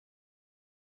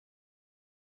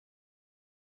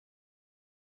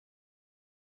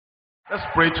Let's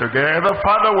pray together.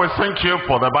 Father, we thank you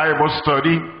for the Bible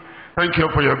study. Thank you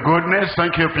for your goodness.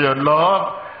 Thank you for your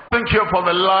love. Thank you for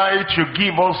the light you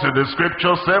give us in the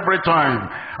scriptures every time.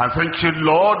 And thank you,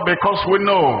 Lord, because we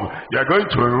know you are going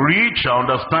to reach our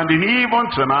understanding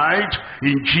even tonight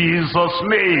in Jesus'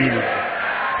 name.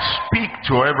 Speak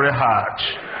to every heart,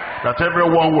 that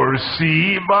everyone will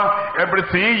receive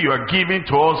everything you are giving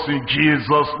to us in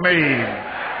Jesus' name.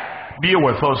 Be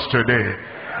with us today.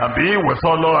 And be with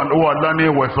all and who are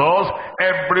learning with us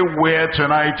everywhere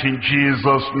tonight in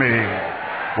Jesus' name.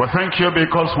 We thank you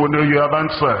because we know you have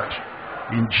answered.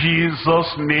 In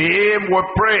Jesus' name we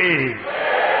pray.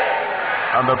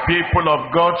 And the people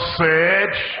of God said,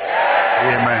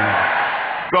 Amen.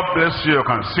 God bless you. You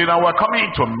can see now we're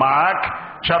coming to Mark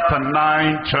chapter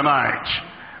 9 tonight.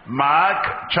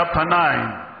 Mark chapter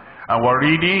 9. And we're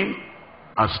reading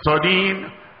and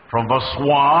studying from verse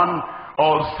 1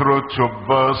 all through to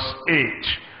verse 8.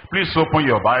 Please open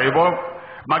your Bible.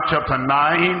 Mark chapter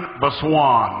 9 verse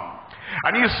 1.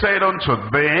 And he said unto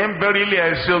them, Verily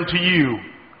I say unto you,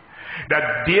 that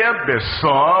there be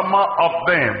some of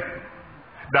them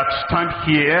that stand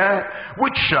here,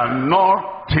 which shall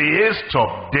not taste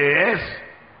of death,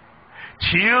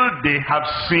 till they have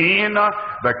seen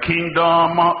the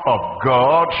kingdom of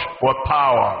God with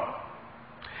power.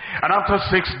 And after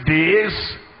 6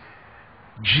 days,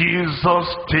 Jesus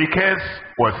taketh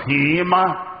with him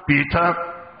Peter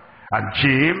and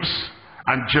James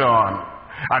and John,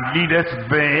 and leadeth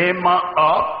them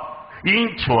up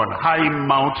into an high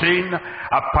mountain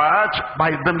apart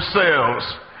by themselves.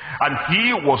 And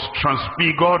he was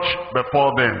transfigured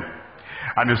before them,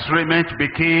 and his raiment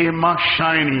became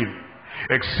shining,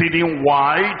 exceeding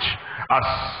white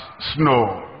as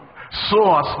snow,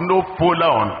 so as no fuller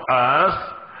on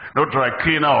earth, no dry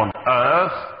cleaner on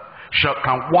earth,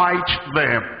 can white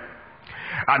them.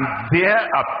 And there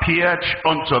appeared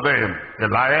unto them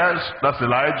Elias, that's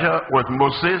Elijah, with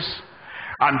Moses,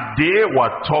 and they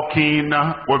were talking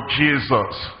with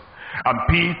Jesus. And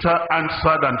Peter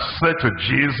answered and said to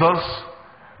Jesus,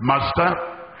 Master,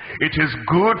 it is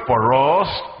good for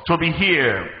us to be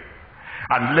here,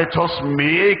 and let us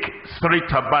make 3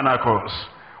 tabernacles,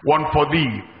 one for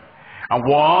thee, and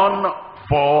one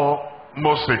for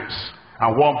Moses,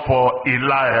 and one for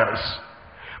Elias.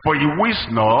 For he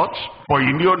wist not, for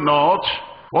he knew not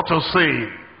what to say,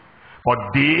 but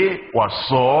they were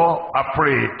so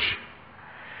afraid.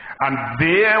 And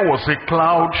there was a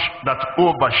cloud that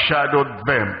overshadowed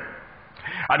them,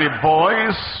 and a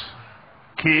voice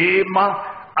came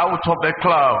out of the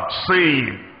cloud,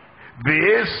 saying,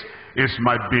 This is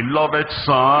my beloved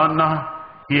Son,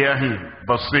 hear him.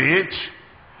 Verse 8,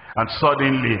 and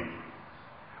suddenly,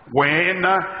 when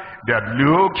they had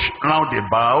looked round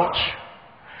about,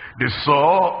 they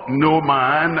saw no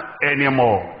man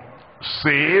anymore,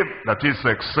 save, that is,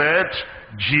 except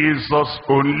Jesus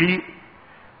only,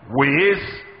 with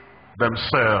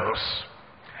themselves.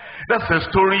 That's the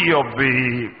story of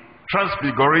the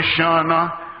transfiguration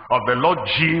of the Lord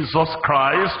Jesus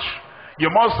Christ. You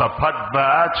must have heard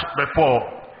that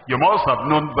before. You must have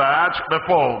known that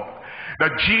before.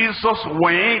 That Jesus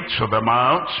went to the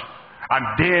mount, and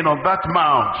then on that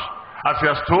mount, as he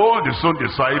has told his own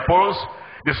disciples,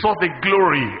 they saw the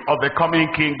glory of the coming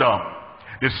kingdom.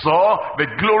 They saw the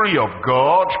glory of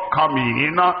God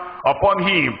coming upon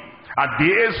him. And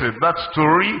this is that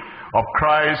story of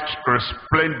Christ's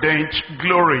resplendent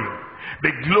glory.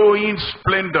 The glowing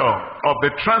splendor of the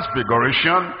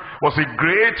transfiguration was a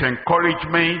great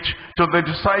encouragement to the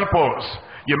disciples.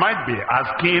 You might be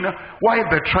asking, why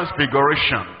the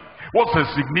transfiguration? What's the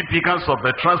significance of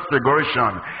the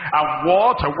transfiguration? And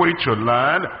what are we to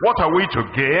learn? What are we to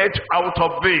get out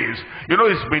of this? You know,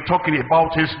 he's been talking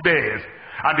about his death.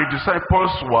 And the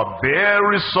disciples were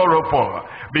very sorrowful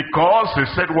because he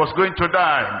said he was going to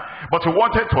die. But he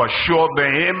wanted to assure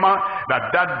them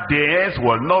that that death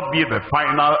will not be the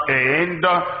final end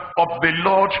of the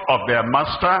Lord, of their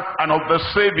Master, and of the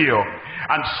Savior.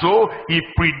 And so he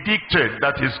predicted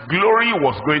that his glory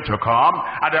was going to come,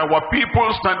 and there were people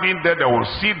standing there that will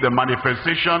see the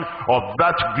manifestation of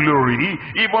that glory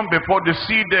even before they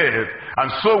see death. And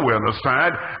so we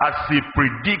understand, as he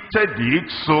predicted it,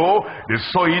 so they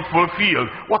saw it fulfilled.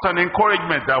 What an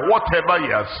encouragement that whatever he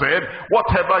has said,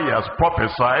 whatever he has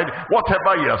prophesied,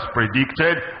 whatever he has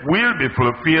predicted will be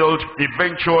fulfilled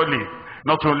eventually.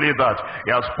 Not only that,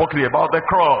 he has spoken about the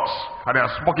cross. and they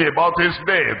are speaking about his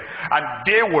death. And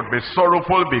they would be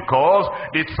sorrowful because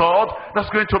they thought that's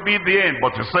going to be the end.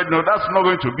 But he said, no, that's not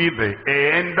going to be the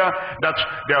end. That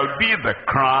there will be the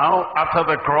crown after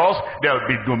the cross. There will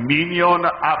be dominion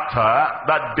after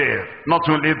that death. Not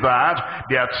only that,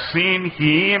 they had seen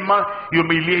him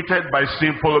humiliated by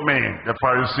sinful men. The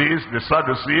Pharisees, the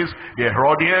Sadducees, the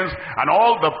Herodians, and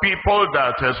all the people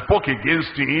that spoke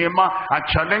against him and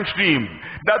challenged him.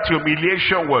 That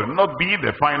humiliation will not be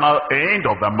the final end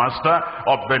of the Master,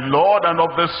 of the Lord, and of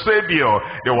the Savior.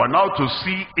 They were now to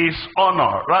see his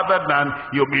honor rather than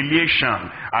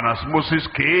humiliation. And as Moses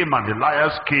came and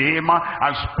Elias came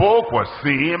and spoke with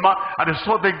him, and they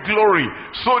saw the glory,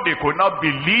 so they could not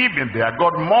believe in their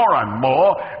God more and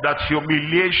more, that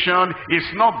humiliation is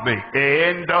not the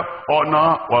end.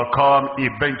 Honor will come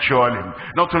eventually.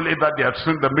 Not only that, they had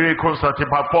seen the miracles that he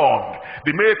performed.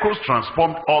 The miracles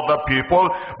transformed other people,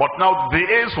 but now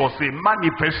this was a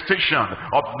manifestation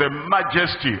of the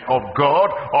majesty of God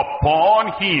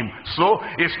upon him. So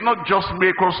it's not just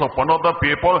miracles upon other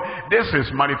people. This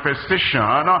is manifestation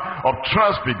of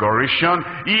transfiguration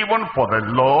even for the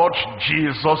Lord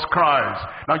Jesus Christ.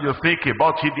 Now you think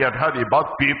about it, they had heard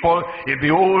about people in the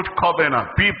Old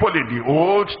Covenant, people in the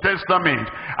Old Testament,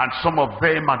 and some of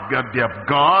them they have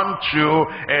gone to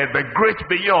the great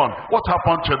beyond. What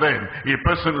happened to them? A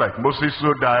person like Moses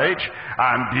who died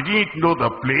and didn't know the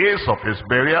place of his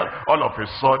burial, all of a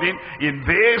sudden in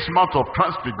this Mount of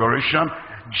Transfiguration,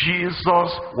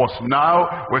 Jesus was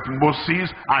now with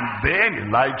Moses and then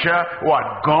Elijah, who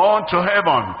had gone to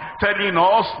heaven, telling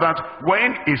us that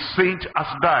when a saint has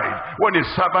died, when a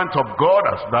servant of God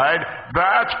has died,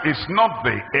 that is not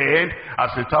the end.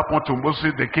 As it happened to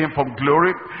Moses, they came from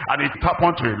glory, and it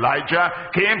happened to Elijah,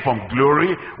 came from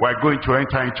glory. We're going to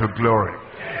enter into glory.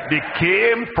 They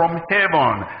came from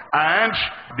heaven, and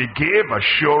they gave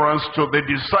assurance to the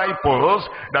disciples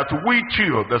that we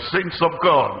too, the saints of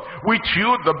God, we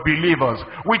too, the believers,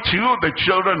 we too, the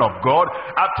children of God,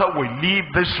 after we leave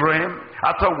this realm,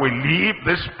 after we leave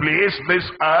this place, this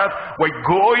earth, we're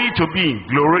going to be in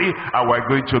glory, and we're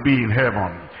going to be in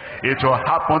heaven. It will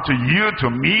happen to you, to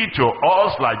me, to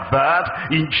us like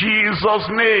that, in Jesus'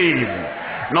 name.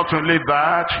 Not only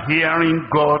that, hearing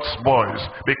God's voice,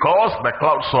 because the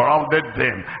cloud surrounded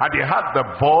them, and they heard the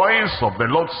voice of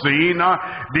the Lord saying,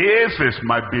 this is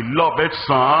my beloved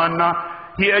Son,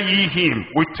 hear ye him,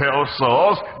 which tells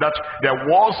us that there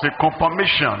was a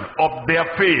confirmation of their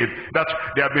faith, that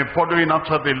they have been following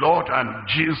after the Lord. And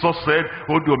Jesus said,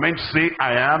 who do men say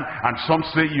I am? And some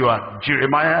say you are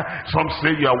Jeremiah, some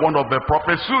say you are one of the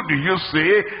prophets. Who do you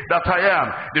say that I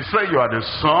am? They say you are the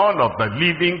Son of the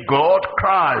living God,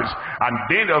 Christ. And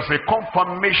then there's a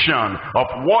confirmation of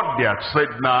what they had said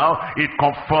now. It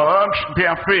confirmed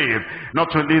their faith.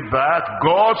 Not only that,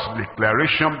 God's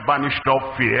declaration banished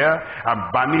all fear and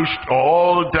banished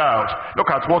all doubt. Look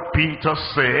at what Peter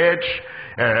said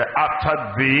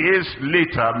after this,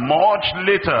 later, much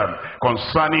later,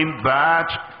 concerning that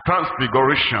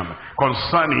transfiguration,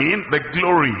 concerning the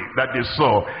glory that they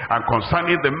saw, and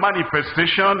concerning the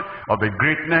manifestation of the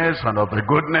greatness and of the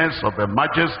goodness of the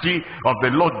majesty of the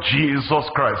Lord Jesus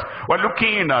Christ. We're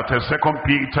looking at 2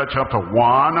 Peter chapter 1,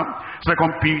 2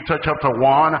 Peter chapter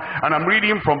 1, and I'm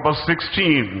reading from verse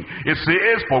 16. It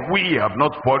says, for we have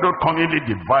not followed cunningly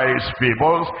devised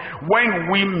fables,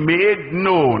 when we made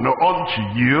known unto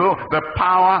you the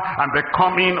power and the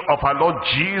coming of our Lord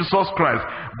Jesus Christ,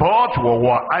 but we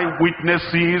were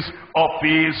eyewitnesses of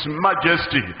his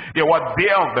majesty. They were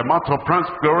there on the Mount of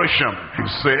Transfiguration. He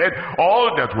said,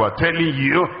 all that we're telling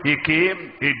you, he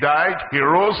came, he died, he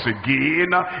rose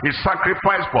again, he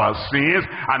sacrificed for our sins,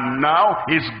 and now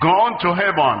he's gone to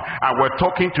heaven. And we're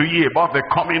talking to you about the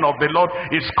coming of the Lord.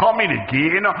 He's coming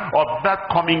again, of that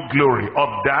coming glory, of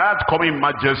that coming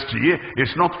majesty.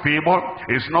 It's not fable,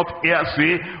 it's not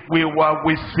hearsay. We were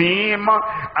with him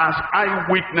as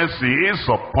eyewitnesses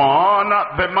upon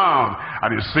the mount.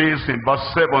 And it says in verse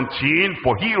 17,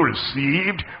 for he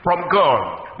received from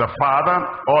God the Father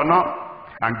honor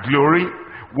and glory,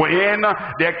 when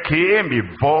there came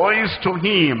a voice to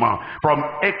him from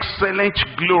excellent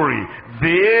glory,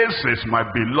 this is my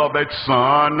beloved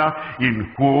Son,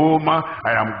 in whom I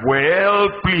am well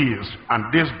pleased.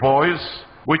 And this voice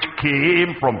which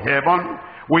came from heaven,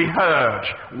 we heard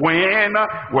when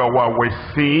we were with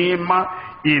him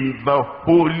in the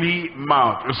holy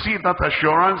mount. You see that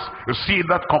assurance, you see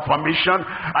that confirmation,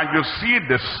 and you see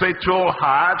the settled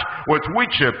heart with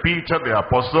which Peter the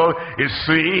apostle is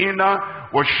saying,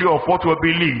 we're sure of what we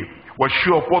believe. We're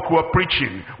sure of what we're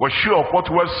preaching. We're sure of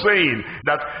what we're saying,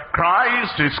 that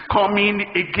Christ is coming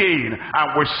again.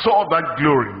 And we saw that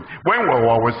glory when we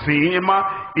were with him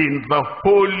in the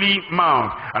holy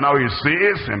mount. And now he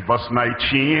says in verse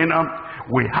 19,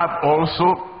 we have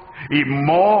also a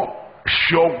more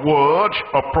sure word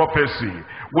of prophecy,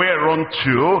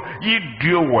 whereunto ye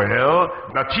do well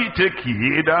that ye take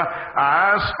heed,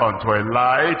 as unto a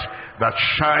light that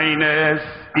shineth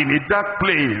in a dark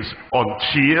place,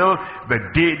 until the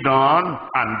day dawn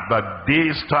and the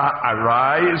day star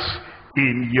arise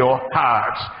in your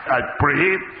hearts. I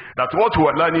pray that what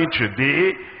we're learning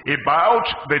today about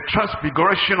the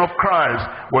transfiguration of Christ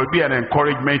will be an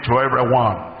encouragement to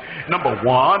everyone. Number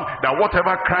one, that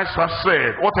whatever Christ has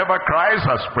said, whatever Christ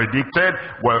has predicted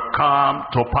will come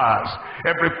to pass.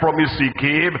 Every promise he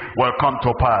gave will come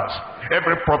to pass.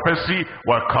 Every prophecy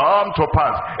will come to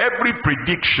pass. Every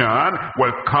prediction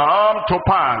will come to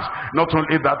pass. Not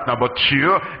only that, number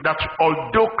two, that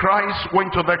although Christ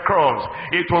went to the cross,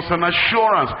 it was an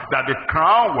assurance that the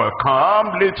crown will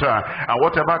come later. And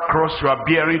whatever cross you are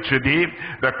bearing today,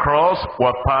 the cross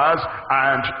will pass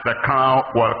and the crown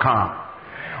will come.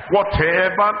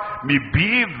 Whatever may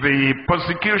be the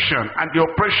persecution and the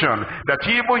oppression that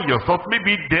even you thought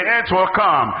maybe death will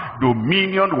come,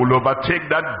 dominion will overtake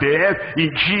that death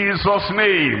in Jesus'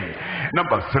 name.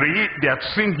 Number three, they have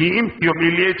seen him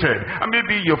humiliated. And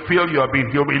maybe you feel you have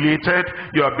been humiliated,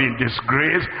 you have been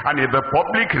disgraced, and in the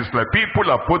public it's like people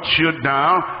have put you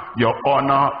down. Your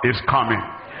honor is coming.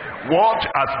 What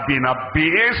has been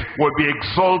abased will be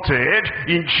exalted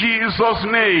in Jesus'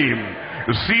 name.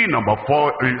 You see, number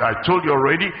four, I told you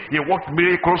already, he worked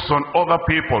miracles on other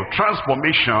people,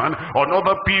 transformation on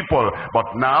other people. But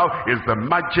now is the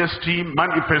majesty,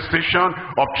 manifestation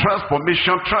of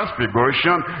transformation,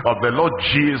 transfiguration of the Lord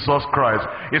Jesus Christ.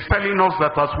 He's telling us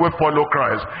that as we follow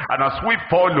Christ, and as we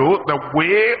follow the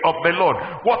way of the Lord,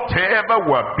 whatever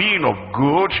we're being of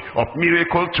good, of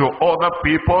miracle to other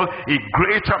people, a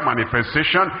greater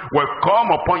manifestation will come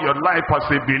upon your life as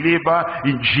a believer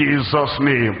in Jesus'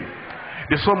 name.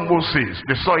 They saw Moses,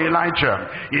 they saw Elijah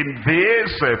in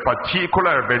this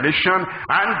particular revelation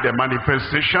and the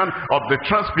manifestation of the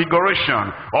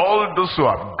transfiguration. All those who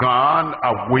have gone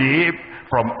away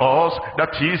from us,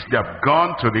 that is, they have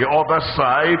gone to the other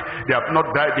side, they have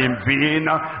not died in vain,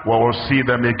 we will see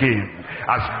them again.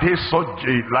 As they saw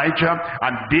Elijah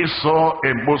and they saw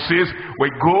Moses,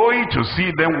 we're going to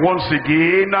see them once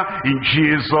again in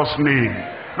Jesus'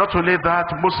 name. Not only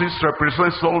that, Moses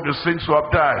represents all the saints who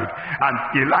have died,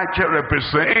 and Elijah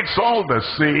represents all the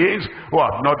saints who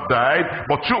have not died,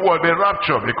 but who will be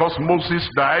raptured, because Moses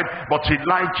died, but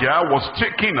Elijah was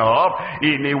taken up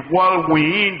in a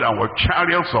whirlwind and with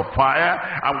chariots of fire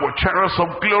and with chariots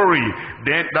of glory.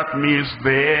 Then that means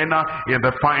then in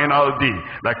the final day,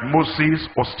 like Moses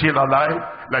was still alive,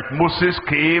 like Moses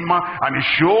came and he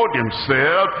showed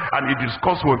himself and he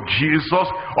discussed with Jesus,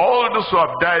 all those who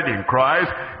have died in Christ,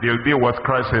 they'll be with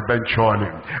Christ eventually.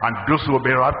 And those who will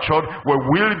be raptured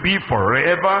will be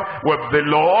forever with the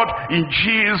Lord in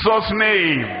Jesus'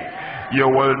 name. You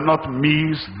will not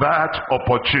miss that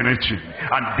opportunity.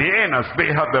 And then as they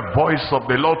have the voice of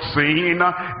the Lord saying,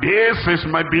 this is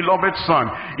my beloved Son,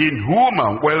 in whom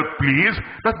I'm well pleased,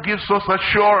 that gives us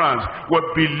assurance. We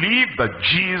believe that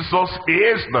Jesus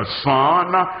is the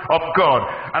Son of God.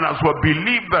 And as we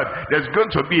believe that, there's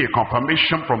going to be a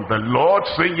confirmation from the Lord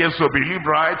saying, yes, we believe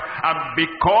right. And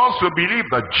because we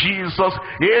believe that Jesus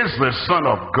is the Son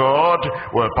of God,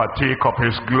 we'll partake of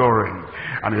his glory.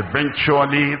 And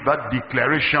eventually that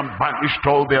declaration banished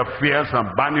all their fears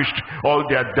and banished all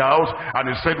their doubts. And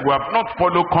he said, we have not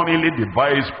followed cunningly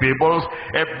devised fables.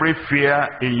 Every fear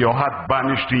in your heart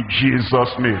banished in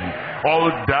Jesus' name. All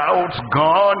doubts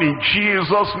gone in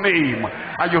Jesus' name.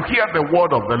 And you hear the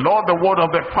word of the Lord, the word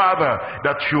of the Father,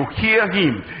 that you hear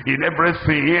him in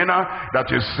everything that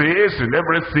he says, in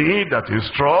everything that he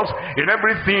instructs, in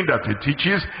everything that he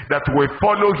teaches, that we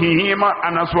follow him.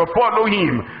 And as we follow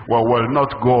him, we will not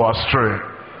go astray.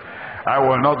 I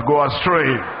will not go astray.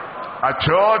 A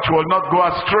church will not go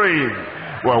astray.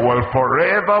 We will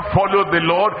forever follow the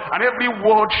Lord and every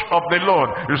word of the Lord.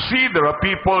 You see, there are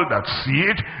people that see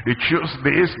it, they choose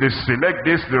this, they select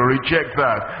this, they reject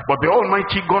that. But the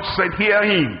Almighty God said, hear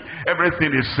him.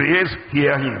 Everything he says,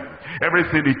 hear him.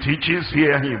 Everything he teaches,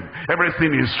 hear him.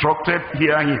 Everything he instructed,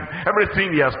 hear him.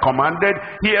 Everything he has commanded,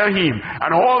 hear him.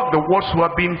 And all the words we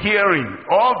have been hearing,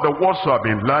 all the words we have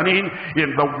been learning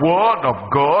in the word of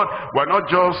God, we're not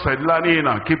just learning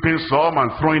and keeping some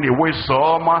and throwing away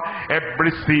some.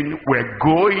 Everything we're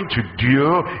going to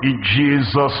do in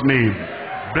Jesus' name.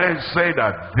 Blessed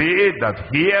are they that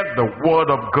hear the word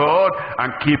of God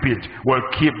and keep it. Will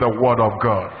keep the word of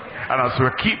God. And as we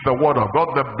keep the word of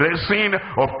God, the blessing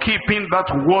of keeping that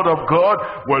word of God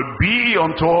will be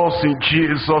unto us in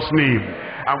Jesus' name.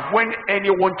 And when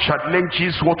anyone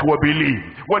challenges what we believe,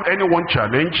 when anyone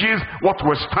challenges what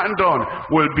we stand on,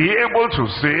 we'll be able to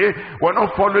say, we're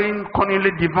not following cunningly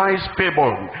devised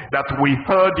fable, that we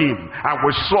heard him, and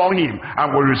we saw him,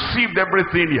 and we received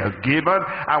everything he has given,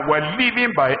 and we're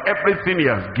living by everything he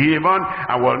has given,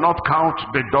 and will not count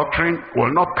the doctrine,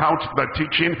 will not count the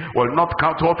teaching, will not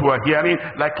count what we're hearing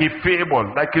like a fable,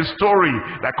 like a story,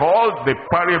 like all the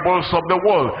parables of the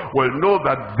world. We'll know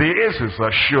that this is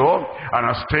as sure and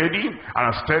as steady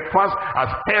and as steadfast as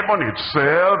heaven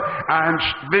itself, and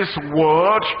this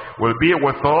word will be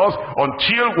with us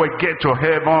until we get to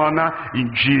heaven in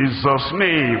Jesus'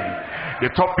 name. The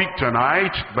topic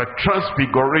tonight, the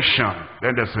Transfiguration.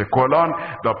 Then there's a colon,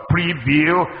 the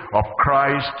preview of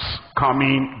Christ's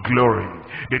coming glory.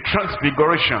 The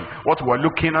Transfiguration, what we're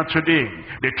looking at today.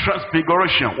 The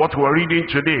Transfiguration, what we're reading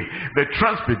today. The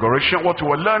Transfiguration, what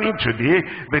we're learning today.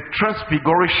 The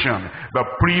Transfiguration, the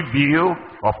preview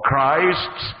of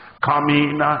Christ's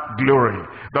coming glory.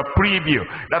 The preview.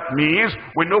 That means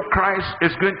we know Christ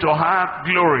is going to have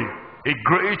glory, a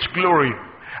great glory.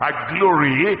 A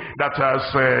glory that has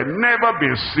never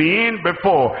been seen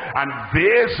before. And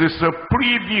this is a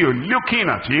preview, looking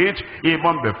at it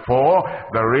even before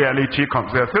the reality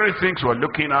comes. There are three things we're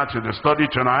looking at in the study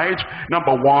tonight.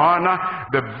 Number one,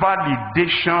 the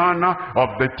validation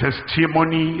of the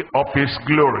testimony of his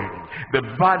glory. The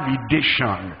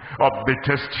validation of the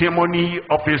testimony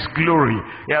of his glory.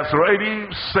 He has already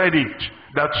said it,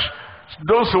 that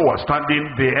those who are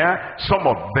standing there, some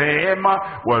of them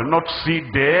will not see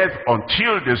death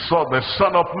until they saw the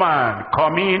Son of Man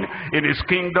coming in his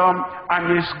kingdom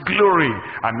and his glory.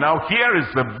 And now here is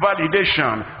the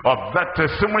validation of that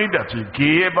testimony that he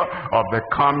gave of the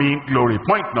coming glory.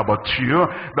 Point number two,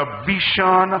 the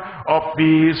vision of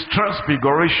his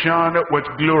transfiguration with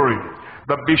glory.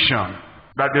 The vision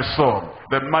that they saw,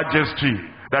 the majesty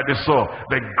that they saw,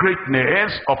 the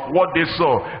greatness of what they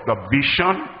saw, the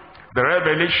vision, the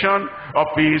revelation of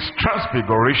his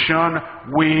transfiguration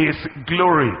with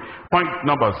glory. Point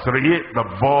number three, the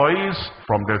voice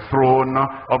from the throne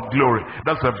of glory.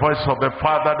 That's the voice of the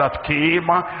Father that came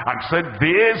and said,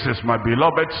 this is my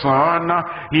beloved Son,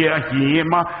 hear him.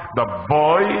 The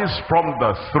voice from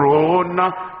the throne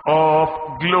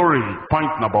of glory.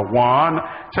 Point number one.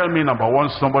 Tell me number one,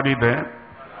 somebody there.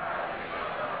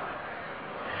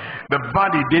 The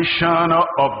validation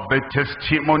of the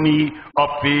testimony of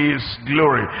his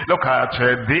glory. Look at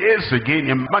this again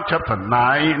in Mark chapter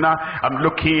 9. I'm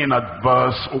looking at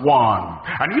verse 1.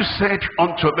 And you said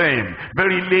unto them,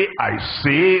 verily I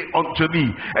say unto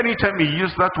thee. Anytime he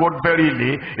uses that word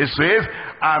verily, it says,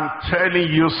 I'm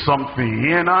telling you something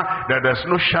that there's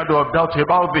no shadow of doubt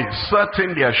about this.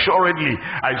 Certainly, assuredly,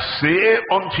 I say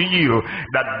unto you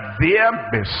that there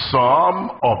be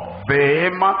some of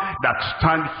them that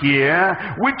stand here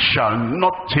which shall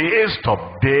not taste of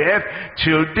death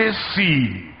till they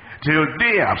see, till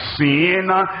they have seen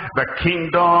the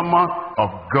kingdom of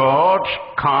God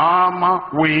come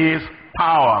with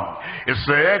power. It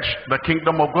said the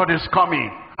kingdom of God is coming.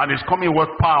 And it's coming with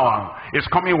power, it's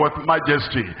coming with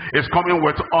majesty, it's coming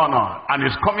with honor, and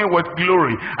it's coming with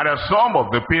glory. And there are some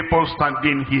of the people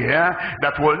standing here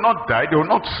that will not die, they will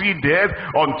not see death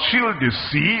until they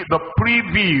see the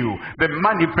preview, the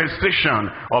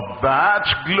manifestation of that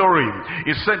glory.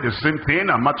 He said the same thing,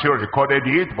 and Matthew recorded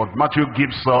it, but Matthew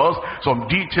gives us some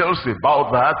details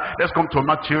about that. Let's come to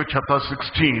Matthew chapter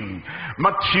 16.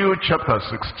 Matthew chapter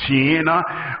 16,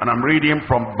 and I'm reading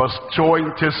from verse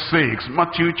 26.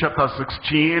 Matthew chapter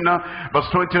 16, verse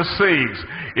 26.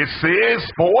 It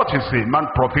says, for what is a man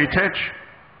profited,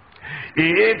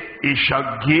 if he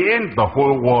shall gain the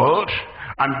whole world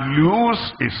and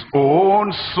lose his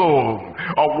own soul?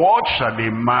 Or what shall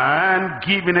a man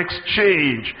give in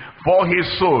exchange for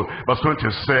his soul? Verse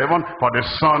 27, for the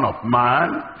Son of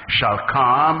Man shall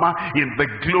come in the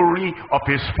glory of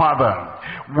his Father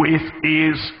with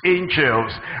his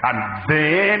angels, and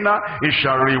then he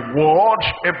shall reward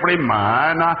every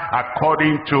man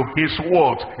according to his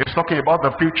works. It's talking about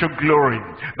the future glory,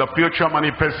 the future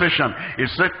manifestation. He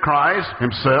said Christ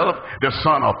himself, the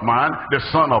Son of Man, the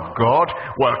Son of God,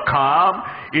 will come.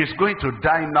 He's going to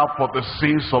die now for the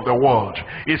sins of the world.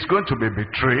 He's going to be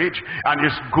betrayed, and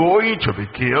he's going to be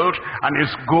killed, and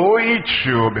he's going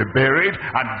to be buried,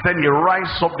 and then he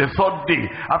rises up the third day.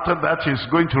 After that, he's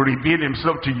going to reveal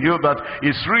himself to you that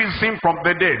he's risen from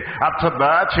the dead. After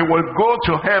that, he will go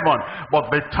to heaven.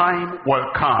 But the time will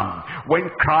come when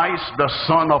Christ, the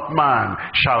Son of Man,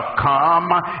 shall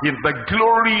come in the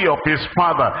glory of his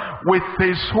Father with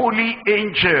his holy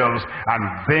angels, and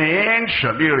then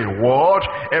shall he reward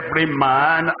every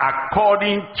man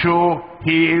according to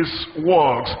his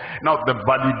works. Now the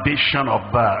validation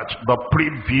of that, the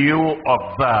preview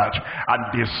of that, and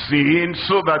the scene,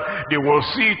 so that they will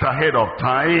see it ahead of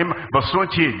time. Verse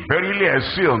 28, verily I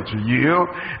say unto you,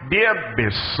 there be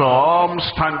some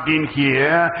standing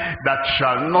here that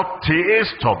shall not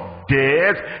taste of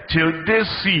death till they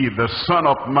see the Son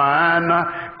of Man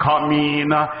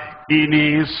coming in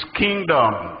his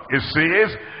kingdom. It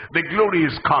says, the glory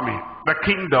is coming. The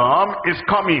kingdom is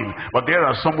coming. But there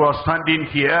are some who are standing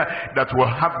here that will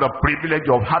have the privilege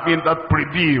of having that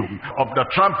preview of the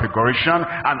Transfiguration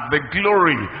and the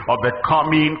glory of the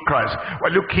coming Christ.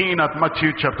 We're looking at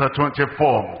Matthew chapter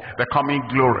 24. The coming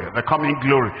glory. The coming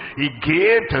glory. He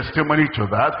gave testimony to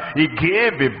that. He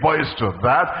gave a voice to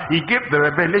that. He gave the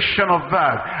revelation of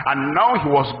that. And now he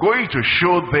was going to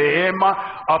show them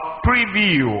a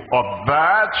preview of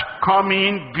that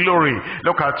coming glory.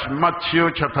 Look at Matthew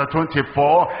chapter 24.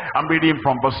 I'm reading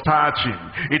from verse 30.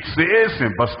 It says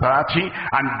in verse 30,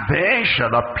 and then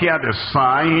shall appear the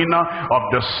sign of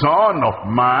the Son of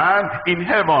Man in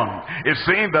heaven. It's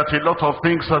saying that a lot of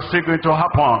things are still going to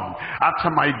happen.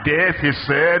 After my death, he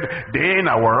said, then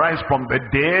I will rise from the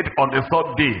dead on the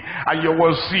third day. And you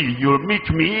will see, you'll meet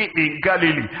me in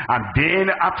Galilee. And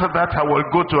then after that, I will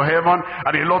go to heaven,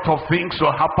 and a lot of things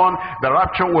will happen. The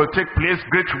rapture will take place,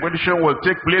 great tribulation will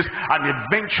take place, and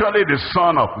eventually the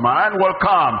Son of Man will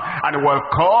come, and will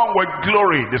come with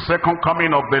glory. The second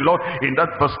coming of the Lord. In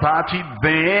that verse 30,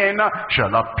 then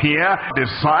shall appear the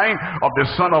sign of the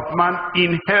Son of Man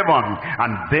in heaven,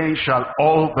 and then shall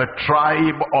all the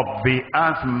tribe of the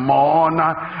earth mourn,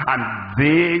 and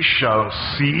they shall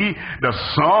see the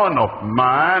Son of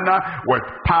Man with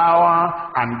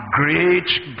power and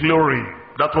great glory.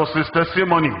 That was his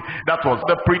testimony. That was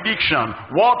the prediction.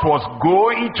 What was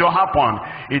going to happen?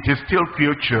 It is still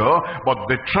future, but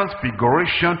the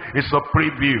Transfiguration is a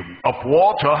preview of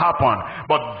what will happen.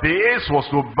 But this was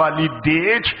to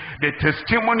validate the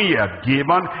testimony he had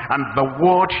given and the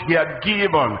word he had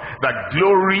given, that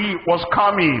glory was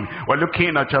coming. We're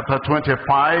looking at chapter 25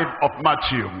 of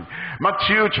Matthew.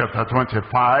 Matthew chapter 25,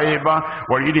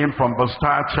 we're reading from verse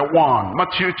 31.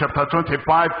 Matthew chapter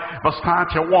 25, verse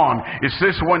 31. It says,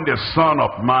 when the Son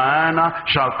of Man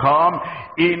shall come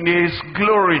in his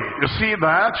glory. You see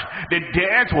that? The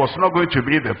death was not going to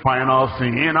be the final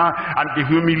thing, and the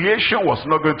humiliation was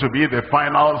not going to be the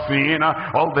final thing.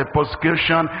 All the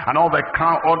persecution and all the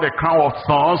crown of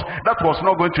thorns, that was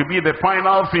not going to be the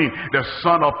final thing. The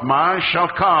Son of Man shall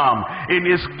come in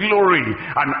his glory,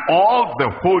 and all the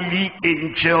holy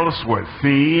angels with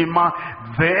him.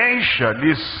 Then shall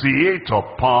he sit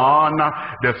upon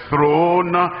the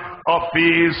throne of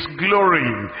his glory.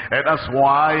 And that's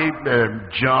why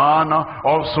John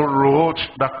also wrote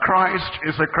that Christ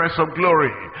is the Christ of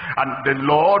glory, and the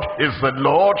Lord is the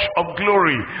Lord of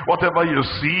glory. Whatever you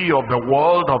see of the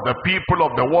world, of the people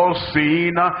of the world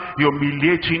saying,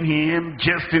 humiliating him,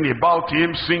 jesting about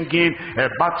him, singing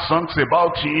bad songs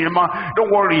about him,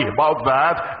 don't worry about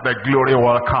that. The glory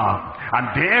will come. And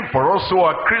then for us who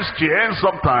are Christians,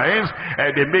 sometimes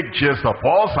they make jest of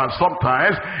us, and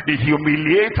sometimes they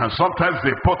humiliate, and sometimes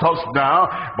they put us down,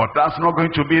 but that's not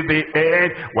going to be the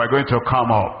end. We're going to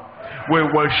come up. We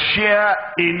will share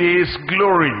in his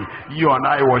glory. You and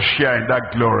I will share in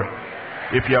that glory.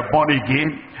 If you are born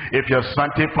again, if you're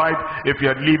sanctified, if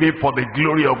you're living for the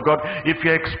glory of God, if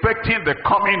you're expecting the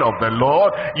coming of the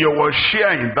Lord, you will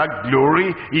share in that glory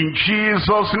in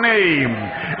Jesus' name.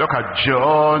 Look at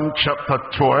John chapter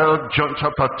 12. John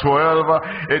chapter 12.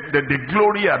 The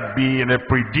glory had been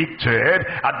predicted,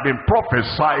 had been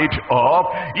prophesied of,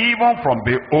 even from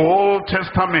the Old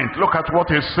Testament. Look at what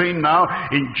he's saying now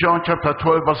in John chapter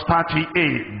 12 verse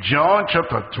 38. John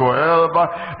chapter 12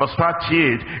 verse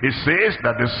 38. It says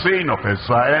that the saying of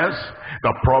Isaiah,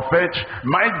 the prophet,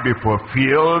 might be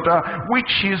fulfilled,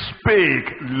 which he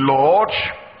spake, Lord,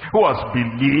 who has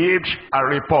believed a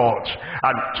report,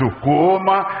 and to whom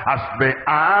has the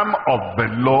arm of the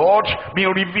Lord been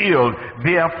revealed.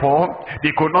 Therefore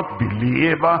they could not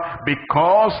believe,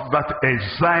 because that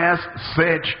Isaiah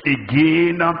said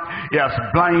again, he has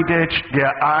blinded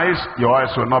their eyes. Your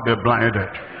eyes will not be blinded.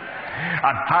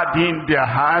 and harden their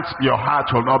hearts, your heart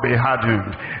will not be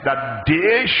hardened. That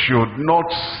they should not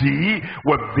see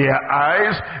with their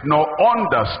eyes, nor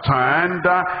understand.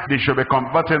 They should be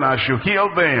converted, and I should heal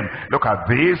them. Look at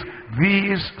this.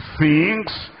 These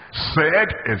things said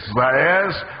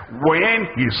Isaiah when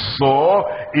he saw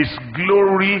his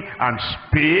glory and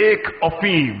spake of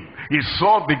him. He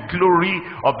saw the glory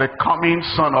of the coming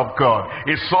Son of God.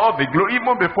 He saw the glory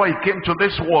even before he came to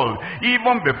this world.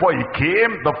 Even before he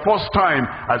came the first time,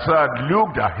 Isaiah had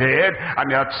looked ahead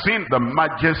and he had seen the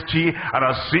majesty and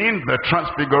had seen the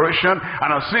transfiguration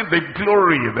and had seen the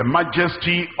glory, the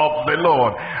majesty of the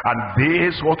Lord. And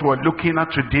this, what we're looking at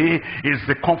today, is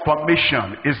the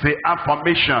confirmation, is the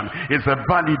affirmation, is the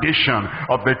validation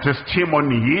of the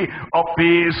testimony of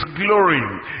his glory.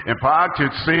 In fact,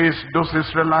 it says those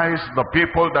Israelites, the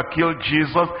people that killed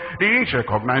Jesus, they didn't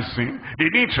recognize him.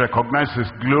 They didn't recognize his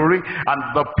glory. And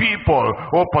the people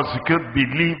who persecute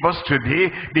believers today,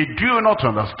 they do not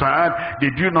understand. They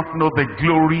do not know the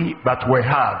glory that we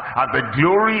have and the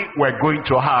glory we're going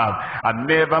to have. And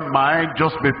never mind,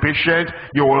 just be patient.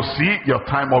 You will see your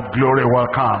time of glory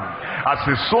will come. As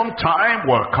his own time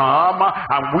will come,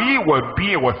 and we will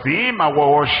be with him and we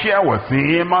will share with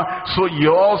him, so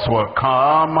yours will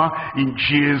come in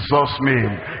Jesus'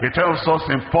 name. It tells us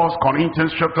in 1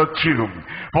 Corinthians chapter 2.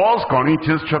 1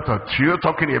 Corinthians chapter 2,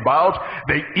 talking about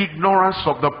the ignorance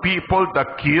of the people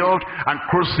that killed and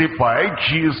crucified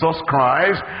Jesus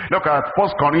Christ. Look at 1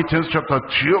 Corinthians chapter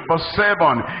 2, verse 7.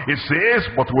 It says,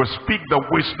 but we speak the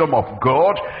wisdom of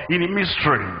God in a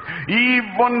mystery,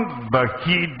 even the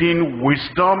hidden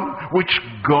wisdom which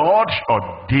God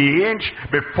ordained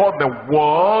before the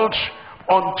world,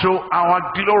 unto our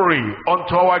glory,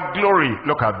 unto our glory.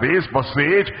 Look at this, verse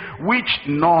 8, which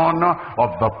none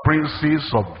of the princes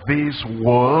of this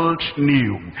world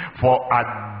knew. For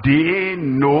had they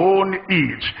known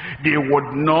it, they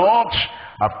would not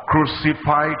have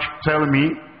crucified, tell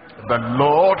me, the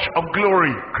Lord of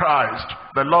glory, Christ,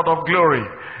 the Lord of glory.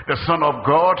 The Son of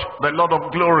God, the Lord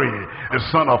of glory. The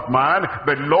Son of man,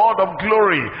 the Lord of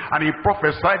glory. And he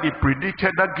prophesied, he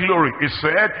predicted that glory. He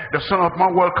said, the Son of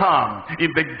man will come in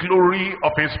the glory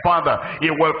of his Father. He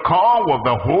will come with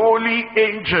the holy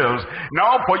angels.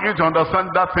 Now for you to understand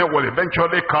that thing will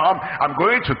eventually come, I'm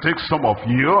going to take some of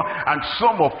you, and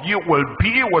some of you will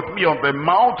be with me on the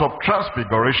Mount of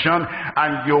Transfiguration,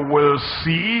 and you will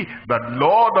see the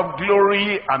Lord of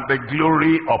glory and the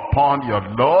glory upon your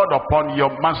Lord, upon your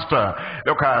Master.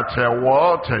 Look at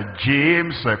what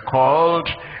James called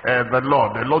the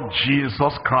Lord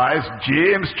Jesus Christ.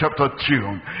 James chapter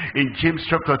 2. In James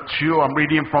chapter 2, I'm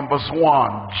reading from verse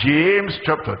 1. James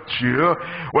chapter 2,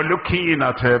 we're looking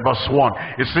at verse 1.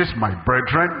 It says, my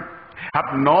brethren,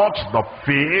 have not the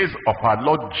faith of our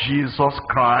Lord Jesus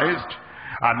Christ.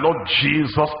 Our Lord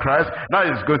Jesus Christ. Now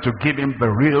he's going to give him the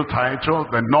real title,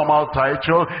 the normal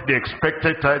title, the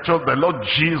expected title, the Lord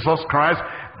Jesus Christ,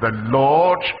 the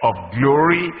Lord of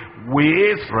glory,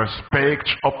 with respect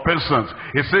of persons.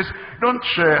 He says, don't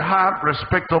have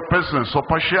respect of persons or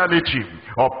partiality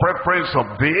or preference of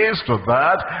this to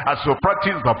that as you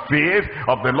practice the faith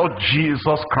of the Lord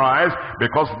Jesus Christ,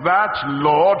 because that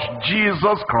Lord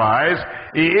Jesus Christ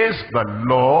is the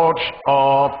Lord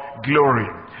of glory.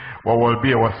 We will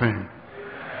be with him.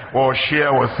 We will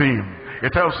share with him.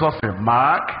 It tells us in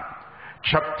Mark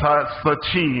chapter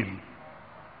 13.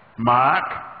 Mark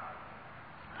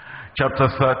chapter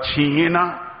 13.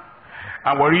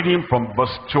 And we're reading from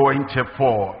verse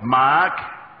 24. Mark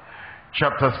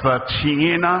chapter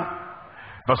 13,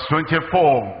 verse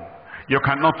 24. You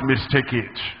cannot mistake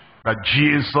it. That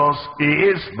Jesus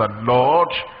is the Lord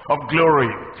of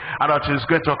glory, and that he's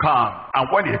going to come. And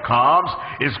when he comes,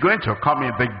 he's going to come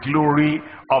in the glory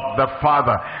of the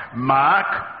Father. Mark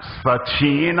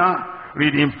 13,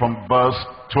 reading from verse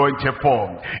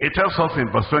 24. It tells us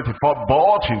in verse 24,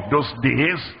 but in those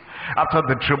days, after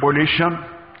the tribulation,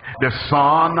 the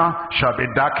sun shall be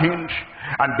darkened,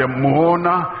 and the moon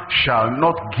shall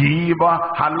not give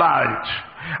her light,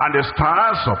 and the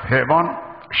stars of heaven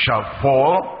shall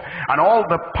fall, and all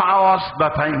the powers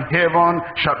that are in heaven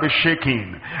shall be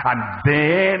shaken. And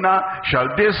then shall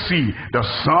they see the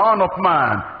Son of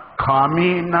Man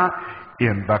coming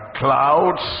in the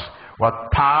clouds with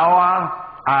power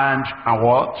and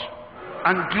what?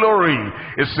 And glory.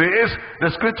 It says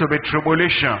there's going to be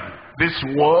tribulation. This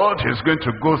world is going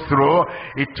to go through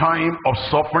a time of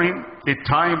suffering, a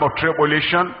time of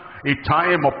tribulation, a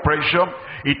time of pressure,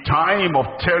 a time of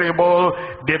terrible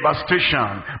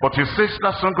devastation. But he says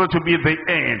that's not going to be the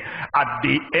end. At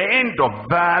the end of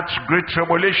that great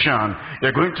tribulation,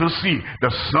 you're going to see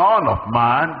the Son of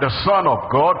Man, the Son of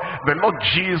God, the Lord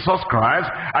Jesus Christ,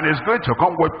 and he's going to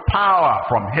come with power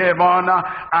from heaven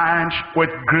and with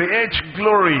great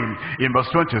glory. In verse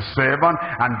 27,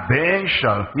 and then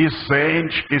shall he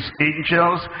send his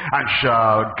angels and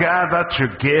shall gather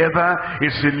together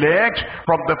his elect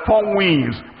from the four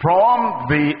winds, from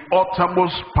the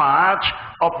uttermost part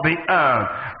of the earth,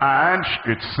 and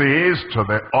it says to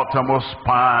the uttermost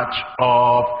part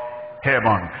of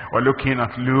heaven. We're looking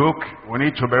at Luke. We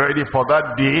need to be ready for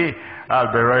that day.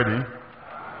 I'll be ready.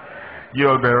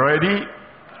 You'll be ready.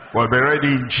 We'll be ready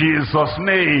in Jesus'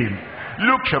 name.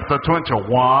 Luke chapter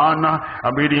 21,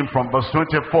 I'm reading from verse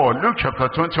 24. Luke chapter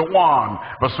 21,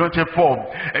 verse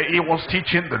 24. He was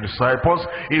teaching the disciples,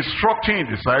 instructing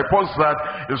disciples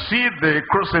that, you see, the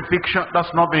crucifixion,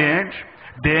 that's not the end.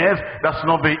 Death, that's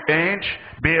not the end.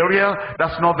 Burial,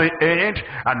 that's not the end.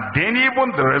 And then even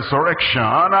the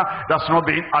resurrection, that's not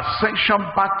the end. Ascension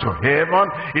back to heaven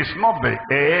is not the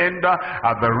end.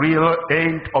 At the real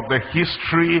end of the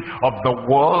history of the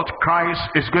world, Christ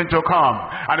is going to come.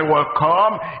 And he will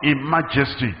come in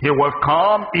majesty. He will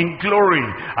come in glory.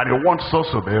 And he wants us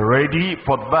to be ready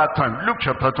for that time. Luke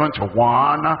chapter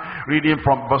 21, reading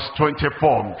from verse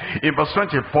 24. In verse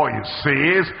 24 it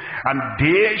says, and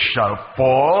they shall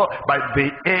fall by the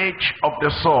edge of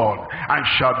the sword, and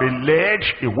shall be led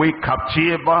away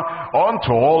captive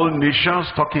unto all nations,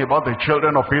 talking about the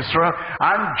children of Israel,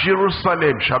 and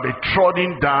Jerusalem shall be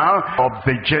trodden down of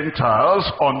the Gentiles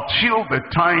until the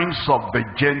times of the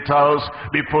Gentiles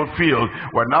be fulfilled.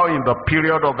 We're now in the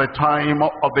period of the time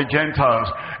of the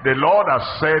Gentiles. The Lord has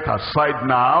set aside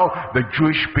now the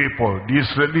Jewish people, the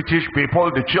Israelitish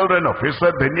people, the children of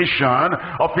Israel, the nation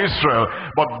of Israel.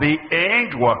 But the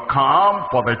end will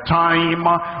come for the time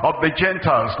of the Gentiles.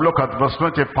 Look at verse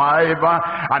 25.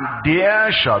 And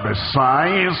there shall be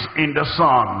signs in the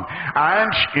sun,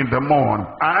 and in the moon,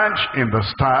 and in the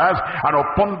stars, and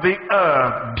upon the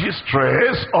earth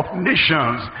distress of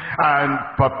nations, and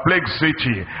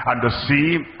perplexity, and the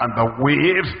sea, and the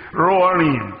waves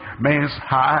roaring, men's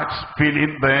hearts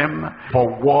filling them. For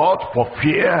what? For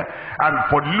fear, and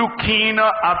for looking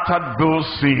after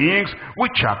those things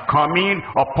which are coming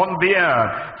upon the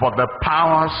earth. For the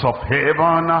powers of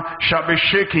heaven shall be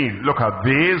shaken. Look at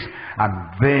this. And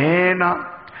then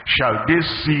shall they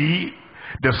see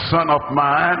the Son of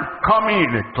Man coming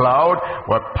in a cloud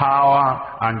with power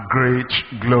and great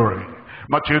glory.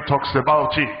 Matthew talks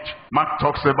about it. Mark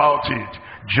talks about it.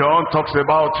 John talks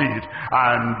about it,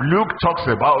 and Luke talks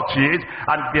about it,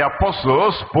 and the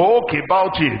apostles spoke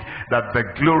about it, that the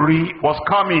glory was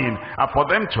coming. And for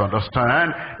them to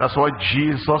understand, that's why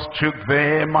Jesus took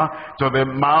them to the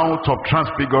Mount of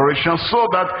Transfiguration, so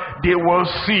that they will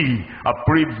see a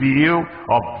preview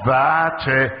of that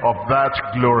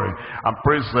glory. And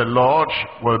praise the Lord,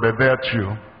 will be there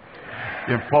too.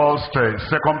 In 2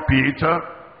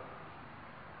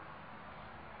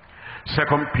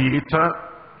 Peter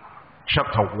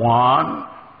chapter 1,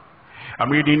 I'm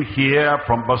reading here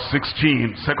from verse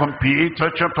 16. 2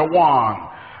 Peter chapter 1,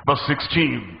 verse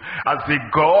 16. As they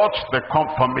got the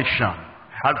confirmation,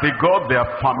 as they got the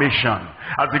affirmation,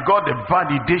 as they got the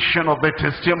validation of the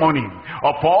testimony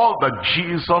of all that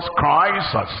Jesus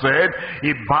Christ has said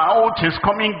about his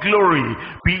coming glory,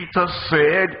 Peter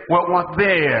said, well, we're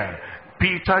there.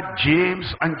 Peter,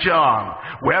 James, and John,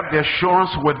 we have the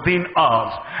assurance within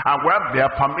us, and we have the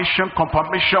affirmation,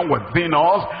 confirmation within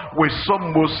us. We saw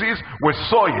Moses, we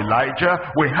saw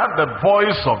Elijah, we have the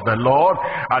voice of the Lord,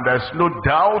 and there's no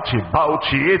doubt about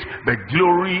it, the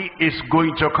glory is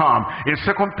going to come. In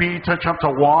 2 Peter chapter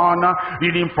 1,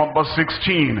 reading from verse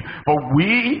 16, for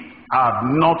we have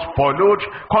not followed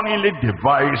cunningly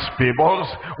devised fables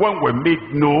when we made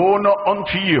known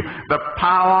unto you the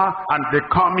power and the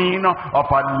coming of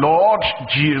our Lord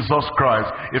Jesus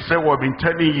Christ. He said, we've been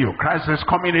telling you, Christ is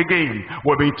coming again.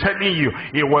 We've been telling you,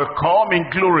 he will come in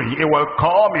glory, he will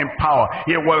come in power,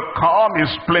 he will come in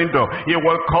splendor, he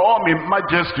will come in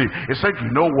majesty. He said,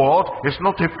 you know what? It's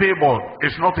not a fable,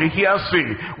 it's not a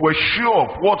hearsay. We're sure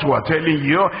of what we're telling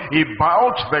you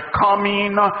about the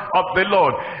coming of the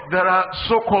Lord. The there are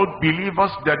so-called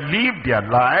believers that live their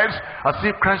lives as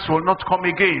if Christ will not come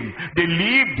again. They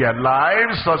live their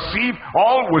lives as if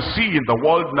all we see in the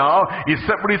world now is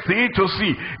everything to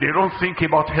see. They don't think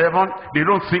about heaven. They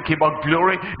don't think about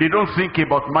glory. They don't think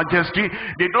about majesty.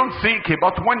 They don't think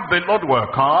about when the Lord will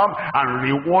come and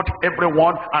reward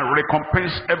everyone and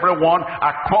recompense everyone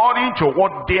according to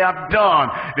what they have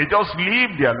done. They just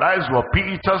live their lives what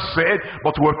Peter said,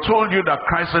 but we've told you that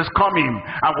Christ is coming,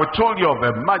 and we told you of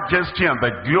the majesty and the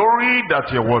glory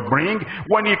that he will bring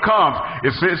when he comes.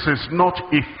 It says it's not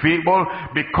a fable,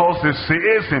 because it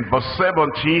says in verse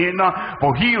 17,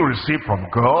 for he received from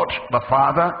God the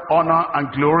Father honor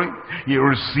and glory. He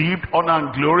received honor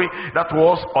and glory. That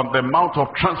was on the Mount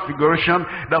of Transfiguration.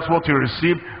 That's what he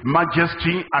received,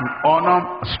 majesty and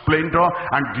honor, splendor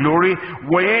and glory,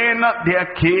 when there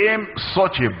came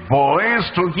such a voice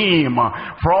to him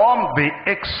from the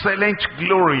excellent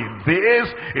glory, this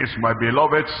is my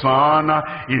beloved Son,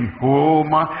 in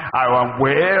whom I am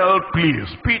well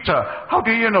pleased. Peter, how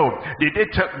do you know? Did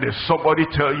somebody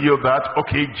tell you that?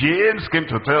 Okay, James came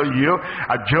to tell you,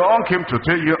 John came to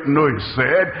tell you. No, he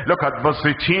said, look at verse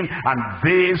 18, and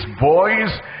this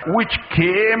voice which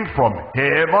came from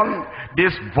heaven,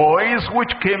 this voice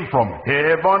which came from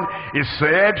heaven, he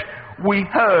said, we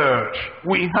heard,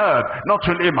 not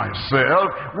only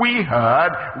myself, we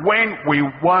heard when we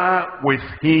were with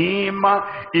him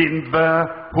in the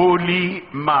holy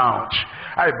mount.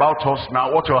 How about us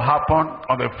now? What will happen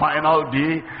on the final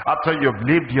day after you've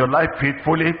lived your life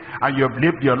faithfully, and you've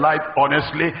lived your life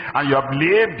honestly, and you have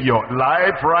lived your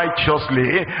life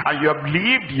righteously, and you have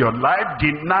lived your life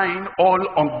denying all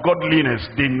ungodliness,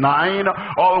 denying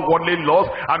all worldly laws,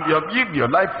 and you have lived your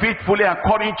life faithfully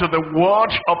according to the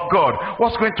word of God?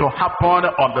 What's going to happen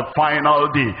on the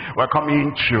final day? We're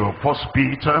coming to 1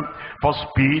 Peter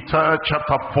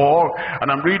chapter 4, and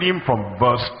I'm reading from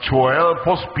verse 12.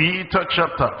 1 Peter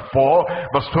chapter 4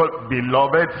 verse 12.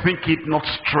 Beloved, think it not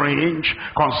strange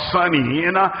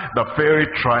concerning the fiery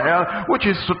trial which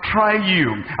is to try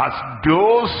you, as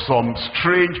though some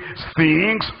strange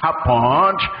things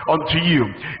happened unto you.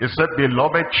 He said,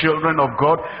 beloved children of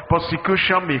God,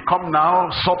 persecution may come now,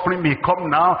 suffering may come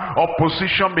now,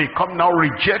 opposition may come now,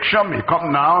 rejection may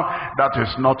come now. That is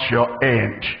not your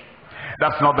end.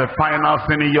 That's not the final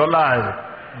thing in your life.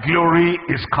 Glory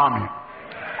is coming.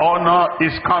 Honor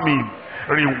is coming.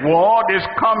 Reward is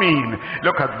coming.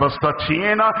 Look at verse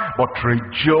 13. But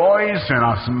rejoice in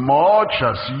as much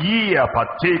as ye are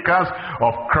partakers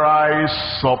of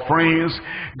Christ's sufferings,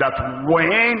 that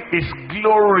when his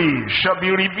glory shall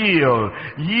be revealed,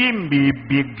 ye may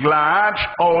be glad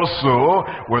also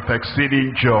with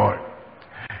exceeding joy.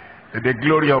 The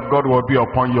glory of God will be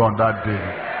upon you on that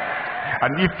day.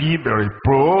 And if ye be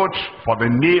reproached for the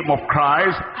name of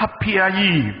Christ, happy are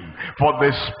ye, for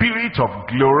the Spirit of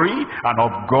glory and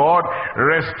of God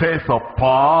resteth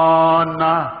upon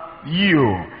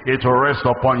you. It will rest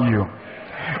upon you.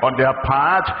 On their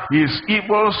part, he is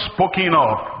evil spoken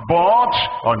of, but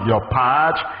on your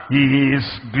part, he is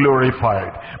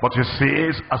glorified. But he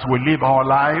says, as we live our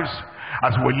lives,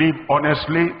 as we live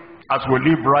honestly, as we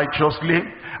live righteously,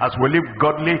 as we live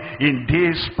godly in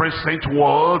this present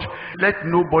world, let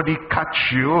nobody catch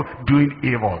you doing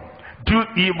evil. Do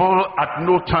evil at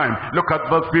no time. Look at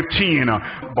verse 15.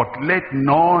 But let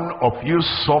none of you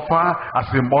suffer as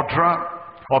a murderer,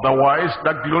 otherwise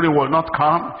that glory will not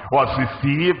come, or as a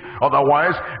thief,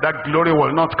 otherwise that glory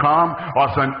will not come, or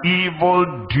as an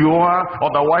evil doer,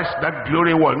 otherwise that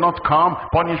glory will not come,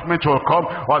 punishment will come,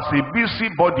 or as a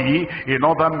busybody in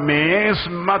other men's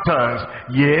matters.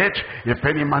 Yet if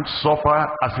any man suffer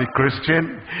as a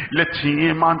Christian, let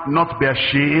him not be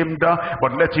ashamed,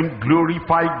 but let him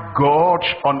glorify God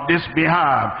on this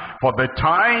behalf. For the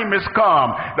time is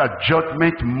come that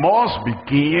judgment must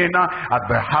begin at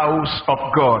the house of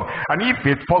God. And if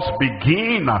it first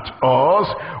begin at us,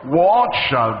 what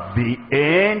shall the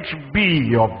end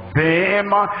be of them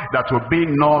that obey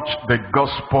not the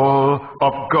gospel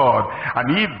of God?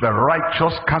 And if the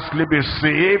righteous scarcely be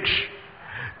saved,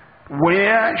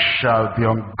 where shall the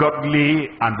ungodly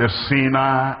and the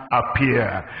sinner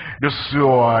appear? Those who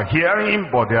are hearing,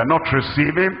 but they are not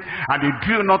receiving, and they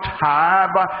do not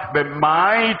have the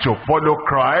mind to follow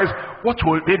Christ, what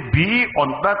will it be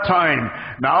on that time?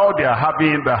 Now they are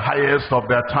having the highest of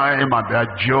their time and their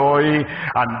joy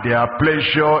and their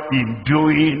pleasure in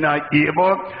doing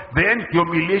evil. Then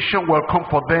humiliation will come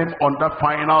for them on the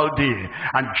final day,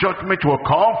 and judgment will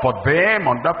come for them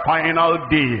on the final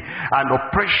day, and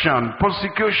oppression affliction,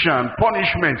 persecution,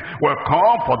 punishment will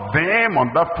come for them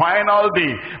on that final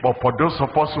day. But for those of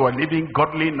us who are living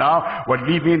godly now, we're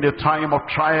living the time of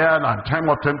trial and time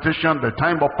of temptation, the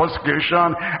time of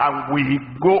persecution, and we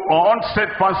go on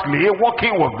steadfastly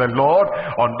walking with the Lord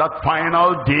on that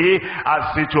final day,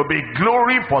 as it will be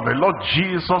glory for the Lord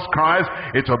Jesus Christ.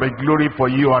 It will be glory for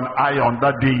you and I on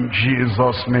that day in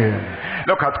Jesus' name.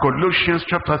 Look at Colossians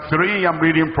chapter 3. I'm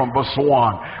reading from verse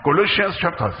 1. Colossians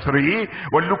chapter 3,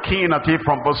 we're looking at it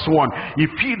from verse 1.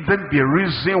 If ye then be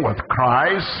risen with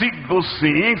Christ, seek those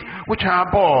things which are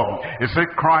above. It said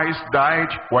Christ died,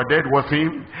 we're dead with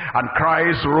him, and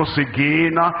Christ rose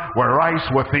again, we're rise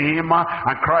with him,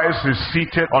 and Christ is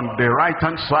seated on the right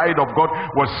hand side of God.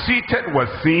 We're seated with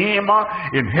him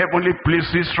in heavenly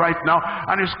places right now,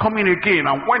 and he's coming again.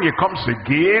 And when he comes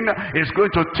again, he's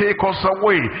going to take us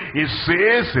away. He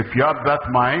says, if you have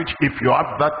that mind, if you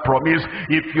have that promise,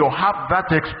 if you have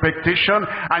that expectation,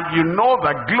 and you know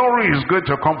that glory is going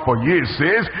to come for you, he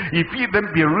says, if ye then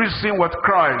be risen with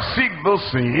Christ, seek those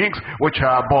things which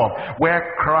are above,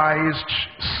 where Christ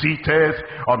seated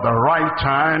on the right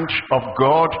hand of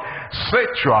God. Set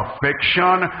your affection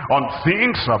on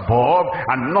things above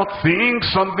and not things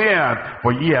on the earth,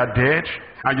 for ye are dead,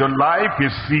 and your life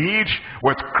is hid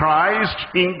with Christ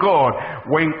in God.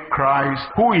 When Christ,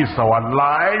 who is our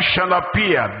life, shall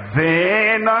appear,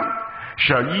 then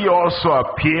shall ye also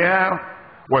appear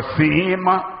with him,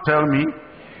 tell me,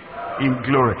 in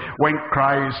glory. When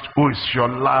Christ, who is your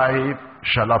life,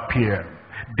 shall appear,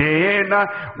 then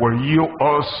will you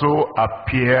also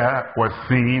appear with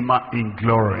him in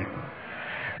glory.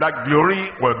 That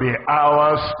glory will be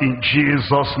ours in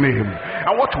Jesus' name.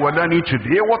 And what we're learning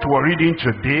today, what we're reading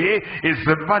today, is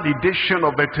the validation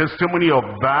of the testimony of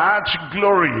that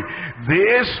glory.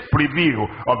 This preview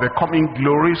of the coming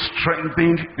glory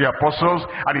strengthened the apostles,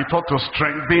 and it ought to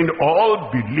strengthen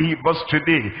all believers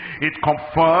today. It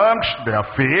confirmed their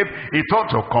faith. It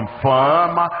ought to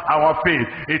confirm our faith.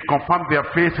 It confirmed their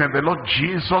faith in the Lord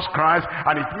Jesus Christ,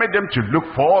 and it made them to look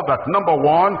for that, number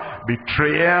one,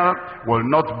 betrayal will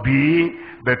not be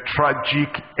the tragic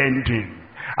ending.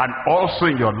 And also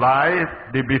in your life,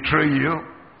 they betray you.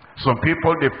 Some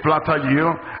people, they flatter you,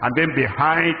 and then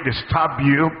behind they stab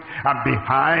you, and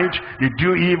behind they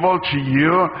do evil to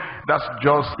you. That's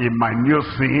just a minute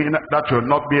thing. That will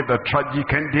not be the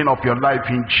tragic ending of your life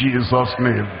in Jesus'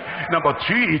 name. Number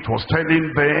three, it was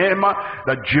telling them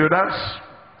that Judas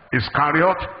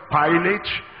Iscariot, Pilate,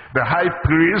 the high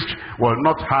priest, will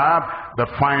not have the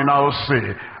final say.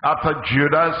 After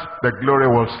Judas, the glory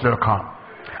will still come.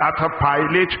 After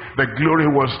Pilate, the glory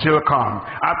will still come.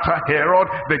 After Herod,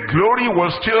 the glory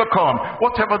will still come.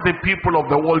 Whatever the people of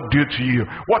the world do to you,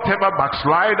 whatever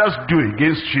backsliders do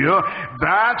against you,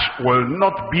 that will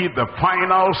not be the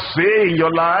final say in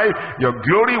your life. Your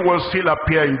glory will still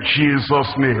appear in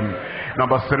Jesus' name.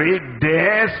 Number three,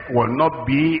 death will not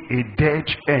be a dead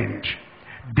end.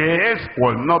 Death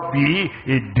will not be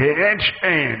a dead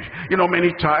end. You know,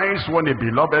 many times when a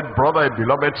beloved brother, a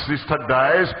beloved sister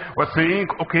dies, we think,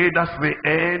 okay, that's the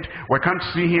end. We can't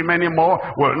see him anymore.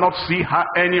 We'll not see her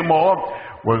anymore.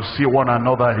 We'll see one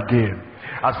another again.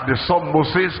 As they saw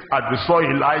Moses, as they saw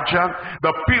Elijah,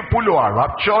 the people who are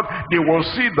raptured, they will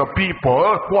see the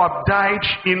people who have died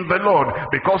in the Lord,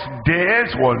 because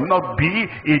death will not be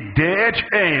a dead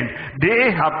end.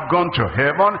 They have gone to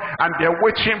heaven and they're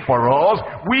waiting for us.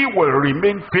 We will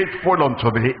remain faithful unto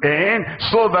the end,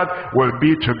 so that we'll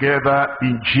be together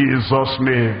in Jesus'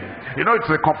 name. You know, it's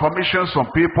a confirmation. Some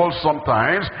people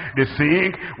sometimes, they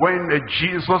think when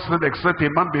Jesus said, except a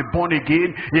man be born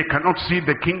again, he cannot see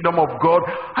the kingdom of God.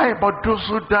 How about those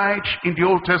who died in the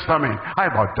Old Testament? How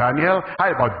about Daniel?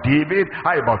 How about David?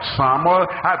 How about Samuel?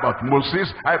 How about Moses?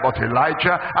 How about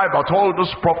Elijah? How about all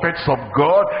those prophets of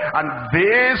God? And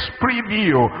this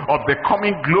preview of the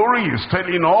coming glory is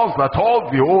telling us that all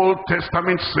the Old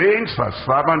Testament saints are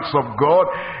servants of God.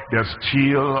 They're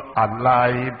still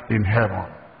alive in heaven.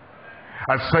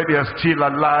 I said they are still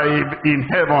alive in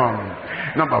heaven.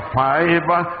 Number five,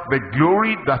 the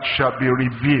glory that shall be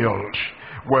revealed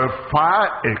will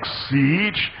far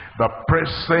exceed the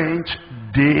present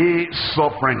day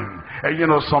suffering. And you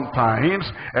know,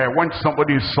 sometimes when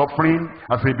somebody is suffering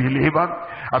as a believer,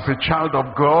 as a child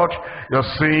of God, you're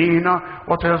saying,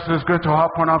 what else is going to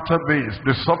happen after this?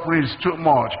 The suffering is too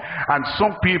much. And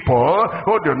some people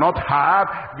who do not have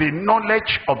the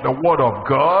knowledge of the word of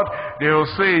God, they will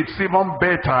say it's even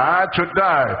better to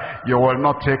die. You will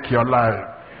not take your life.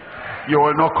 You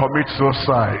will not commit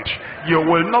suicide. You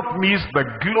will not miss the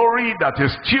glory that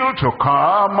is still to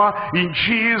come in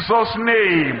Jesus'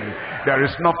 name. There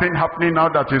is nothing happening now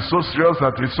that is so serious,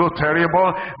 that is so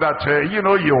terrible, that, you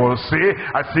know, you will say,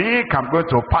 I think I'm going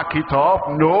to pack it up.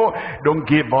 No, don't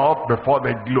give up before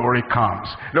the glory comes.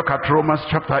 Look at Romans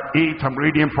chapter 8. I'm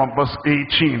reading from verse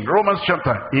 18. Romans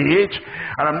chapter 8,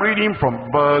 and I'm reading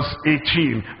from verse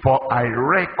 18. For I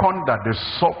reckon that the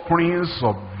sufferings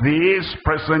of this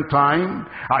present time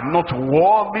are not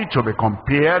worthy to be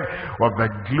compared with the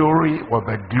glory,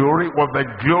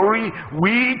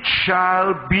 which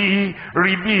shall be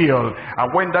revealed.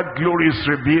 And when that glory is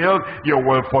revealed, you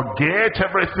will forget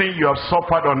everything you have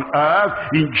suffered on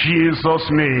earth in Jesus'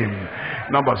 name.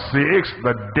 Number 6,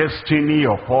 the destiny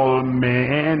of all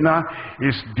men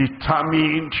is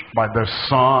determined by the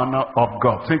Son of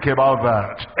God. Think about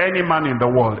that. Any man in the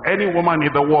world, any woman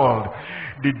in the world,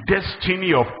 the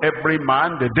destiny of every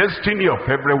man, the destiny of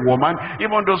every woman,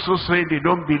 even those who say they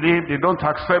don't believe, they don't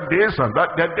accept this and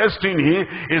that, their destiny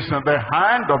is in the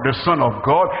hand of the Son of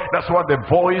God. That's why the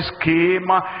voice came,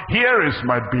 here is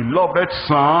my beloved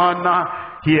Son,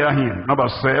 hear him. Number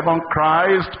 7,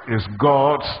 Christ is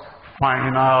God's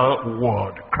final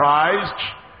word. Christ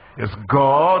is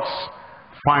God's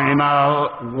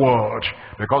final word.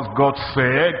 Because God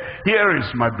said, here is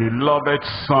my beloved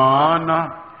Son,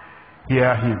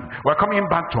 hear him. We're coming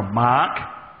back to Mark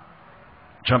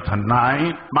chapter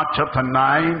 9. Mark chapter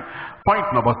 9.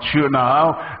 Point number 2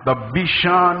 now. The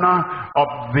vision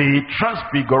of the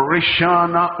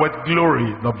transfiguration with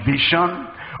glory. The vision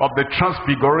of the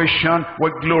transfiguration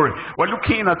with glory. We're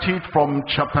looking at it from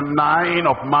chapter 9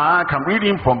 of Mark. I'm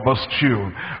reading from verse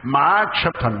 2. Mark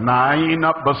chapter 9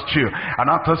 verse 2. And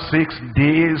after 6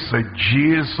 days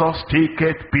Jesus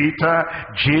taketh Peter,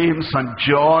 James, and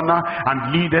John,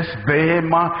 and leadeth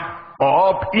them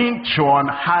up into an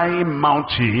high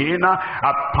mountain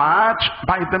apart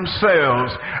by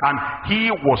themselves, and he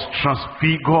was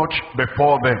transfigured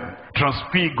before them.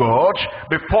 Transfigured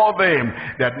before them.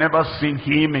 They had never seen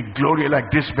him in glory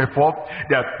like this before.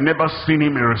 They had never seen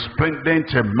him in resplendent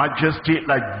majesty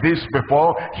like this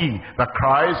before. He, the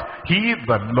Christ, he,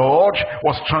 the Lord,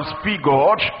 was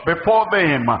transfigured before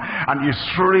them, and his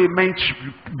raiment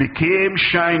became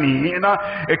shining,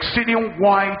 exceeding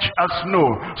white as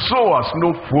snow, so as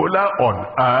no fuller on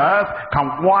earth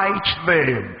can white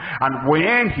them. And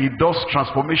when he does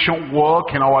transformation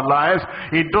work in our lives,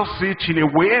 he does it in a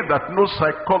way that no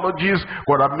psychologist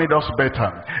could have made us better,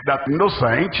 that no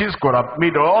scientist could have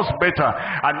made us better,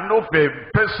 and no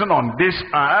person on this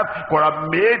earth could have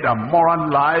made a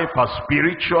moral life, a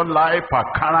spiritual life, a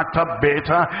character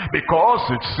better, because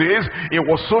it says it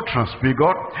was so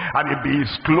transfigured, and his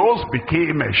clothes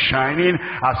became shining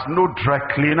as no dry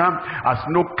cleaner, as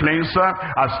no cleanser,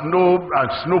 as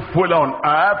no fuller on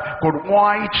earth could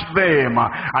white them.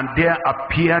 And there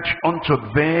appeared unto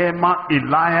them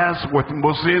Elias with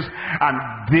Moses, and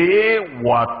they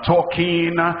were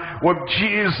talking with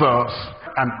Jesus.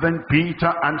 And then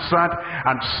Peter answered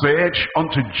and said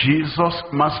unto Jesus,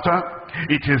 Master,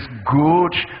 it is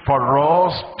good for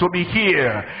us to be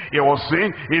here. He was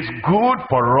saying, it's good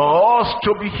for us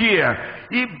to be here.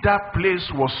 If that place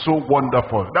was so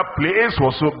wonderful, that place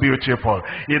was so beautiful,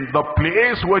 in the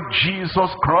place where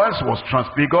Jesus Christ was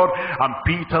transfigured, and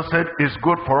Peter said, it's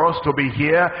good for us to be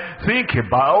here, think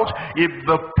about if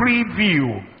the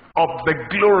preview of the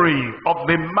glory, of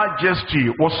the majesty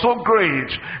was so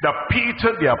great that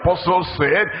Peter the apostle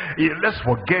said, let's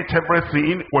forget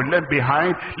everything we left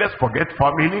behind, let's forget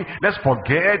family, let's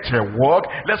forget work,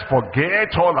 let's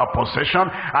forget all our possession,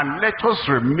 and let us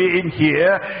remain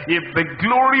here. If the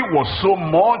glory was so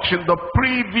much in the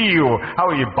preview,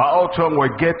 how about when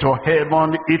we get to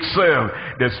heaven itself?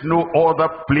 There's no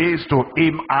other place to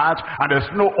aim at, and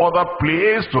there's no other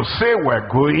place to say we're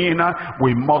going.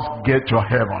 We must get to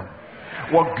heaven.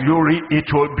 What glory it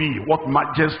will be, what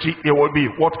majesty it will be,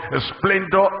 what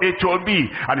splendor it will be.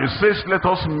 And it says, let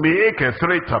us make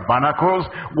 3 tabernacles,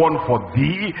 one for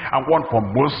thee, and one for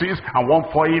Moses, and one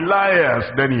for Elias.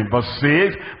 Then in verse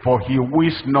 6, for he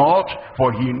wist not,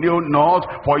 for he knew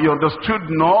not, for he understood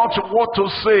not what to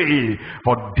say,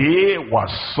 for they were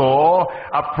so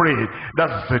afraid.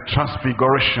 That's the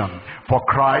transfiguration. For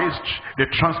Christ, the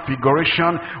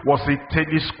transfiguration was a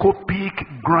telescopic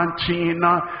granting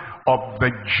of the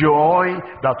joy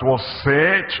that was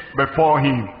set before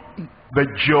him. the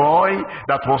joy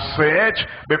that was set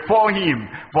before him.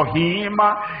 For him,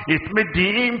 it made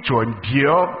him to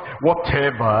endure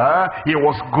whatever he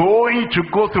was going to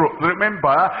go through.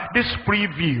 Remember, this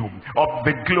preview of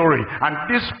the glory and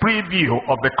this preview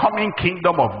of the coming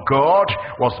kingdom of God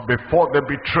was before the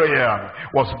betrayal,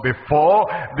 was before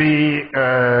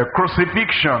the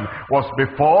crucifixion, was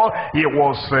before he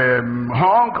was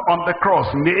hung on the cross,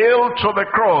 nailed to the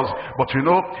cross. But you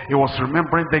know, he was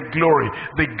remembering the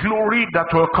glory that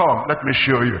will come. Let me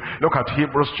show you. Look at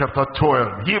Hebrews chapter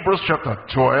 12. Hebrews chapter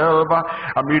 12,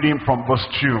 I'm reading from verse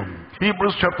 2.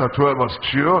 Hebrews chapter 12 verse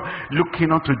 2,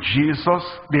 looking unto Jesus,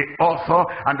 the author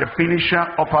and the finisher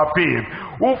of our faith,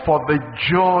 who for the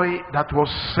joy that was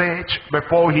set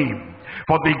before him,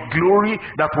 for the glory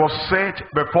that was set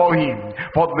before him,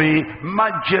 for the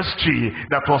majesty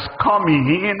that was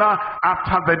coming in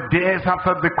after the death,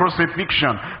 after the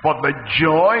crucifixion, for the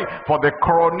joy, for the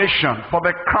coronation, for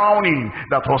the crowning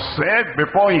that was set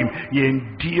before him, he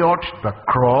endured the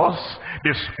cross,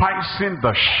 despising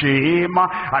the shame,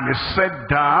 and he sat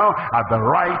down at the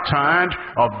right hand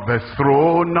of the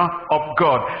throne of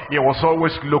God. He was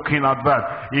always looking at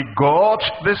that. He got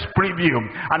this preview,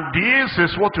 and this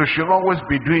is what you should always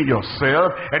be doing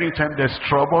yourself. Anytime there's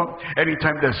trouble,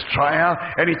 anytime there's trial,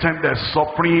 anytime there's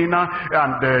suffering,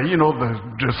 and you know,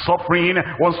 the suffering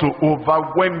wants to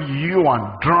overwhelm you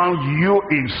and drown you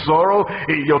in sorrow,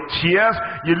 in your tears,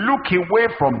 you look away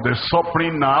from the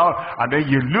suffering now, and then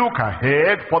you look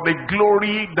ahead for the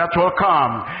glory that will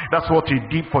come. That's what he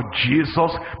did for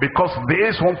Jesus, because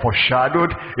this one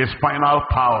foreshadowed his final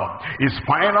power, his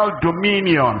final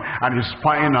dominion, and his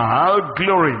final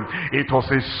glory. It was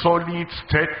a solid,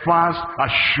 steadfast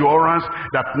assurance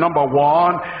that, number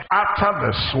one, after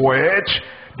the sweat,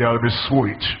 there will be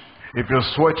sweet. If you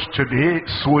sweat today,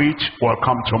 sweet will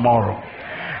come tomorrow.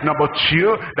 Number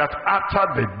two, that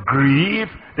after the grief,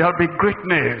 there'll be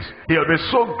greatness. He'll be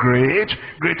so great,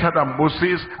 greater than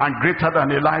Moses and greater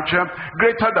than Elijah,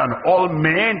 greater than all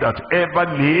men that ever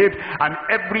lived, and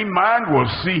every man will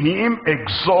see him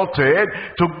exalted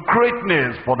to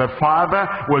greatness, for the Father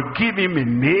will give him a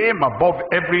name above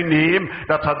every name,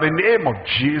 that at the name of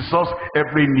Jesus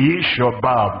every knee shall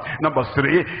bow. Number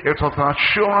three, it was an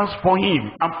assurance for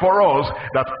him and for us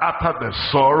that after the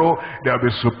sorrow there'll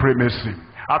be supremacy.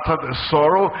 After the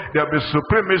sorrow, there will be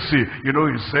supremacy. You know,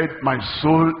 he said, my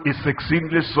soul is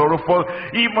exceedingly sorrowful,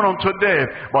 even unto death.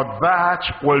 But that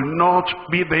will not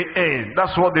be the end.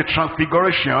 That's what the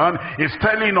Transfiguration is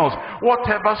telling us.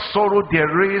 Whatever sorrow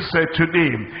there is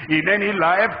today, in any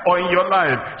life or in your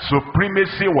life,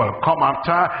 supremacy will come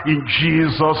after, in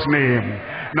Jesus' name.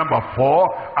 Number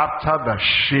four, after the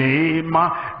shame,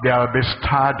 there will be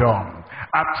stardom.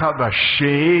 After the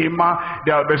shame,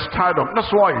 there will be stardom. That's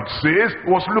why it says,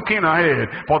 he was looking ahead.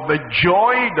 For the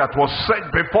joy that was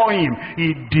set before him,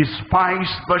 he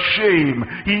despised the shame.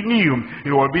 He knew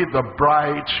it will be the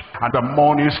bright and the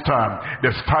morning star.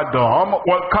 The stardom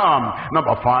will come.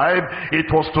 Number five, it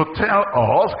was to tell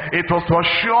us, it was to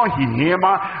assure him,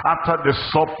 after the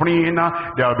suffering,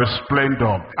 there will be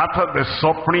splendor. After the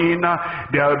suffering,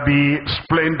 there will be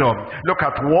splendor. Look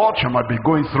at what you might be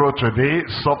going through today.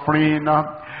 Suffering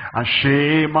and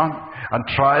shame and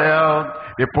trial.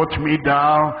 They put me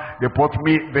down, they put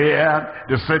me there,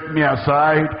 they set me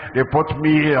aside, they put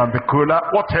me on the cooler,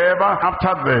 whatever.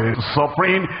 After the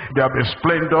suffering, there will be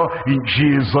splendor, in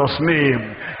Jesus'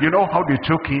 name. You know how they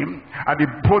took him? And they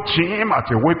put him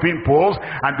at a whipping post,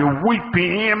 and they whip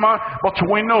him. But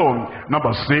we know,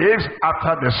 number six,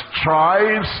 after the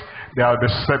stripes, there will be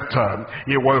scepter.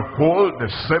 He will hold the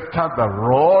scepter, the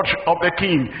rod of the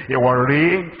king. He will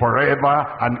reign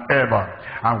forever and ever,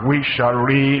 and we shall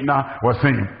reign with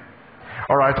him.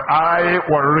 All right, I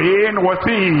will reign with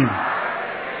him.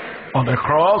 On the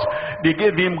cross, they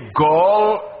gave him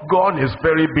gall. Gall is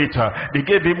very bitter. They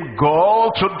gave him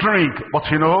gall to drink. But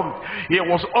you know, he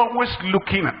was always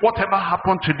looking at whatever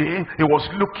happened today. He was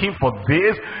looking for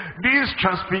this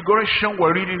transfiguration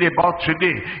we're reading about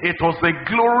today. It was the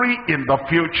glory in the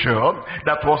future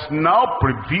that was now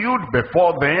previewed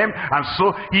before them. And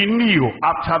so he knew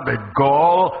after the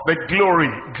gall, the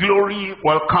glory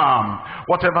will come.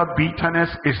 Whatever bitterness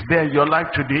is there in your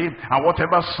life today, and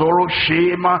whatever sorrow,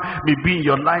 shame may be in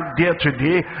your life there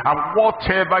today, and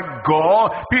whatever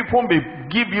God people may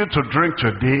give you to drink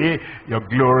today, your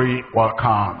glory will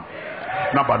come.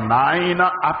 Number 9,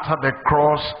 after the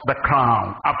cross, the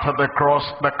crown. After the cross,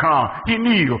 the crown. He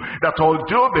knew that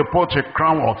although they put a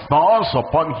crown of thorns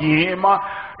upon him,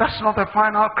 That's not the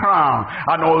final crown.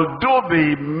 And although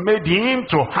they made him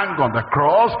to hang on the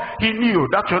cross, he knew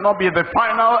that will not be the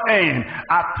final end.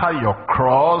 After your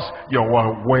cross, you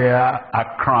will wear a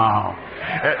crown.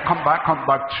 Come back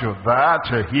to that.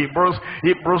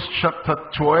 Hebrews chapter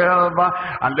 12,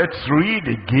 and let's read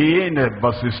again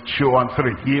verses 2 and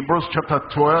 3. Hebrews chapter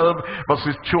 12,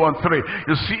 verses 2 and 3.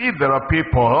 You see, there are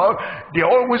people, they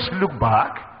always look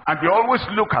back, and they always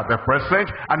look at the present,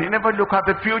 and they never look at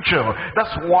the future.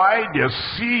 That's why the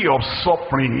sea of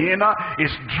suffering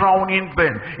is drowning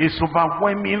them, is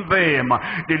overwhelming them.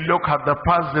 They look at the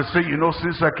past, they say, you know,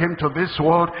 since I came to this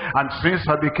world, and since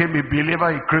I became a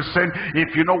believer, a Christian,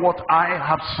 if you know what I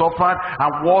have suffered,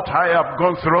 and what I have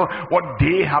gone through, what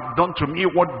they have done to me,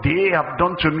 what they have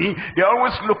done to me, they're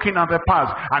always looking at the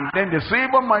past. And then they say,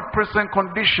 even my present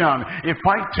condition, if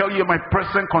I tell you my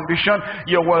present condition,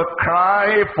 you will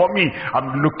cry for me.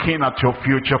 I'm looking at your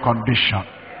future condition,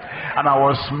 and I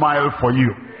will smile for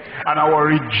you, and I will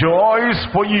rejoice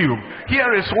for you.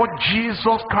 Here is what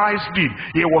Jesus Christ did.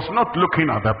 He was not looking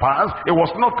at the past, he was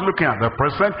not looking at the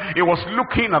present, he was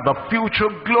looking at the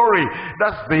future glory.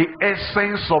 That's the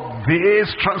essence of this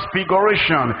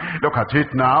transfiguration. Look at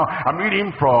it now. I'm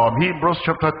reading from Hebrews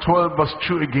chapter 12 verse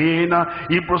 2 again.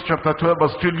 Hebrews chapter 12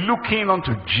 verse 2. Looking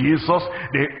unto Jesus,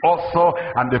 the author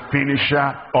and the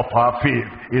finisher of our faith.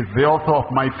 Is the author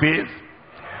of my faith?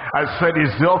 I said,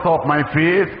 he's the author of my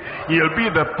faith. He'll be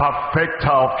the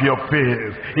perfecter of your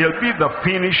faith. He'll be the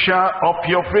finisher of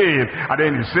your faith. And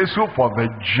then he says, who for the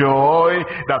joy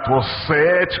that was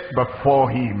set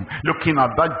before him. Looking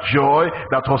at that joy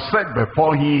that was set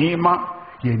before him,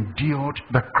 he endured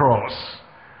the cross,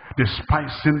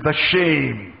 despising the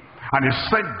shame. And he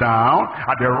sat down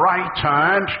at the right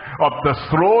hand of the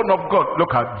throne of God.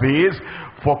 Look at this.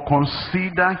 For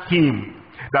consider him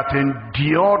that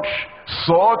endured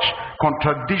such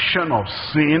contradiction of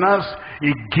sinners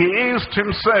against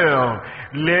himself,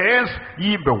 lest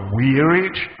ye be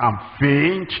wearied and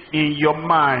faint in your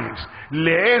minds.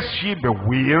 Lest ye be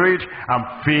wearied and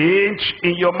faint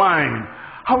in your mind.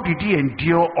 How did he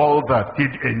endure all that? He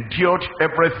endured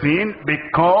everything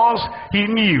because he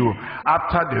knew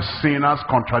after the sinner's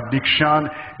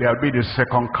contradiction, there will be the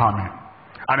second coming.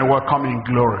 And it will come in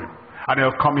glory. And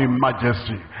he'll come in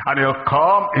majesty, and he'll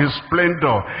come in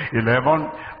splendor.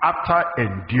 11, after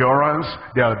endurance,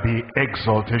 there'll be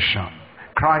exaltation.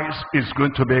 Christ is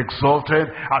going to be exalted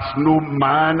as no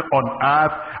man on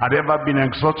earth had ever been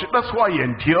exalted. That's why he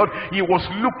endured. He was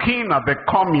looking at the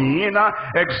coming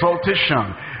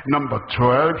exaltation. Number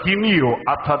 12, he knew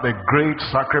after the great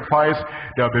sacrifice,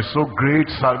 there will be so great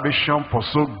salvation for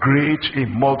so great a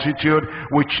multitude,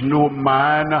 which no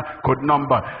man could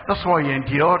number. That's why he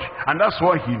endured, and that's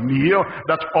why he knew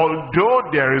that although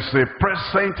there is a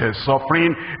present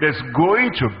suffering, there's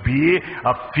going to be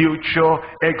a future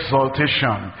exaltation.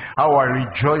 How I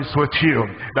rejoice with you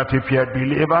that if you're a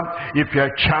believer, if you're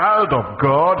a child of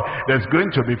God, there's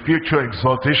going to be future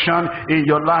exaltation in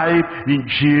your life in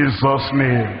Jesus'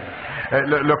 name.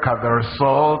 Look at the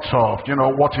result of,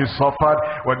 what he suffered.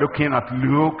 We're looking at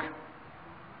Luke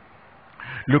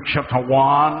chapter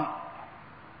 1.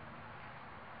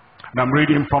 And I'm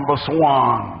reading from verse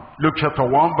 1. Luke chapter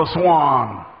 1 verse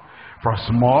 1. For as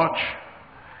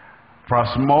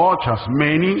much as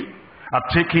many are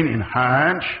taken in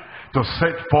hand to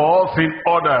set forth in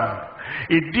order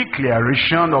a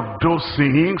declaration of those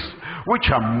things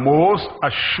which are most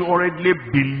assuredly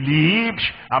believed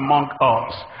among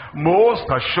us. Most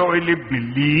assuredly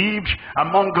believed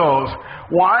among us.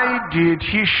 Why did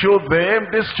he show them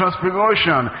this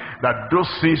transfiguration? That those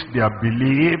things they are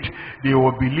believed, they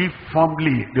will believe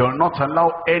firmly. They will not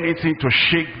allow anything to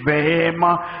shake them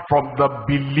from the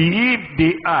belief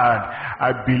they had.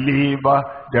 I believe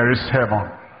there is heaven.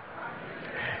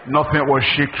 Nothing will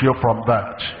shake you from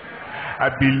that. I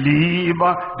believe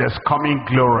there's coming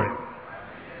glory.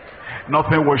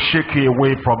 Nothing will shake you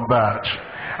away from that.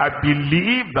 I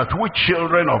believe that we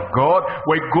children of God,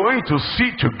 we're going to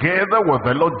sit together with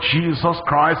the Lord Jesus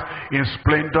Christ in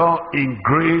splendor, in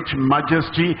great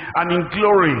majesty, and in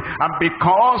glory. And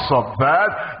because of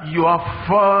that, you are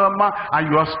firm and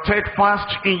you are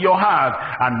steadfast in your heart.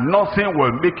 And nothing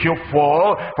will make you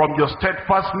fall from your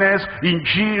steadfastness in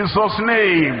Jesus'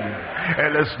 name.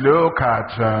 And let's look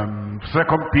at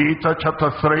Second Peter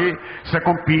chapter 3,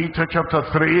 Second Peter chapter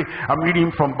 3, I'm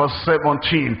reading from verse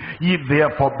 17. Ye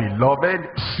therefore, beloved,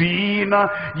 seeing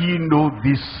ye know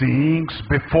these things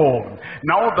before.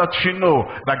 Now that you know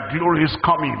that glory is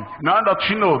coming, now that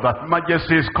you know that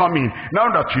majesty is coming,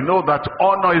 now that you know that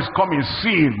honor is coming,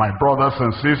 seeing, my brothers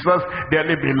and sisters,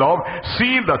 dearly beloved,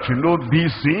 seeing that you know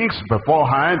these things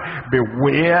beforehand,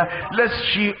 beware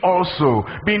lest ye also,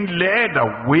 being led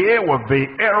away with the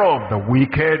error of the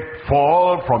wicked,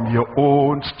 fall from your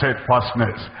own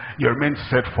steadfastness. You remain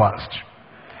steadfast.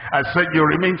 I said you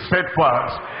remain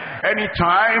steadfast.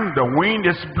 Anytime the wind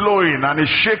is blowing and is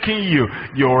shaking you,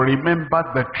 you'll remember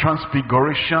the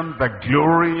transfiguration, the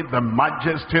glory, the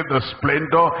majesty, the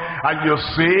splendor, and you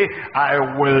say,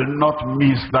 I will not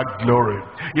miss that glory.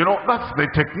 You know, that's the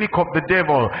technique of the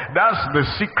devil. That's the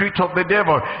secret of the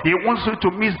devil. He wants you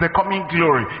to miss the coming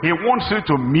glory. He wants you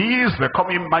to miss the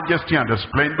coming majesty and the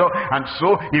splendor, and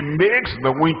so he makes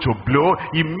the wind to blow.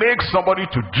 He makes somebody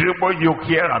to dribble you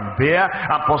here and there,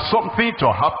 and for something to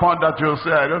happen that you'll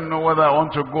say, I don't know whether I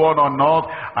want to go on or not.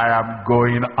 I am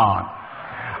going on,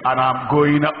 and I'm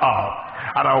going up,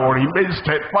 and I will remain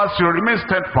steadfast. You remain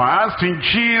steadfast in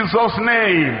Jesus'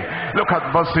 name. Look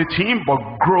at verse 18.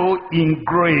 But grow in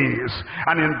grace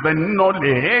and in the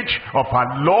knowledge of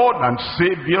our Lord and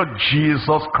Savior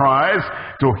Jesus Christ.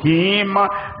 To him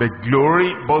the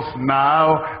glory both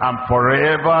now and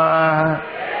forever.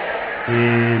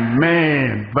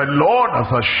 Amen. The Lord has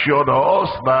assured us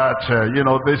that,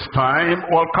 this time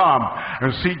will come.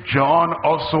 And see, John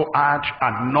also had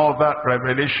another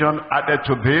revelation added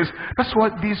to this. That's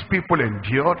what these people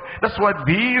endured. That's what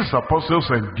these apostles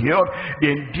endured.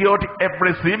 They endured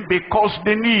everything because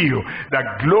they knew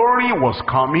that glory was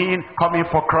coming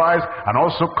for Christ, and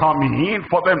also coming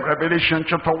for them. Revelation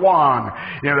chapter 1.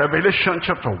 In Revelation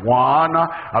chapter 1,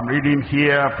 I'm reading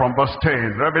here from verse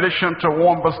 10. Revelation chapter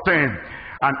 1 verse 10.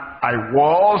 And I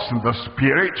was in the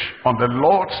Spirit on the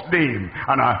Lord's day,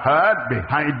 and I heard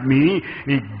behind me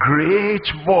a great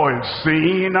voice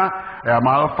saying, I am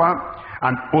Alpha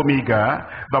and Omega,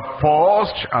 the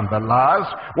first and the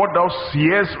last. What thou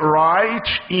seest, write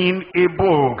in a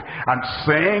book, and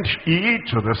send it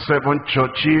to the 7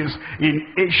 churches in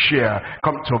Asia.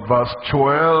 Come to verse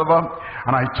 12.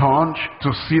 And I turned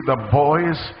to see the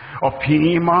voice of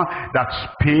him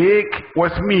that spake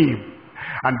with me.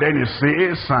 And then he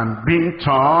says, and being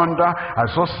turned, I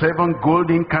saw 7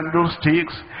 golden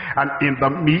candlesticks, and in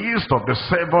the midst of the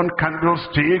 7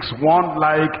 candlesticks, one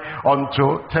like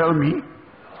unto, tell me,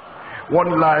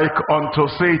 one like unto,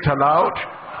 say it aloud,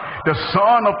 the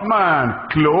Son of Man,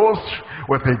 clothed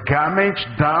with a garment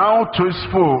down to his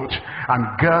foot, and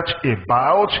girt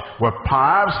about with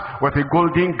paths with a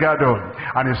golden girdle,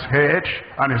 and his head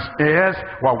and his ears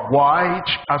were white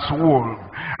as wool,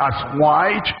 as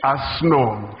white as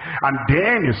snow, and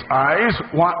then his eyes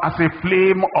were as a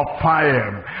flame of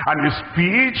fire, and his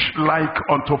speech like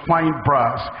unto fine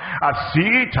brass, as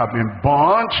it had been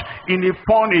burnt in a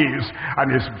furnace,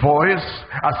 and his voice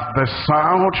as the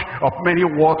sound of many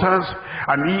waters.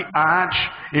 And he had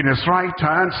in his right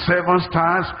hand 7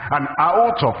 stars, and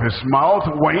out of his mouth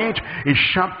went a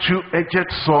sharp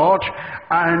 2-edged sword,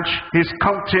 and his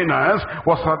countenance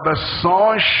was as the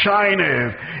sun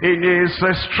shineth in his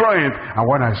strength. And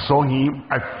when I saw him,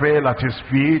 I fell at his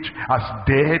feet as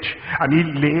dead, and he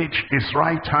laid his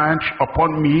right hand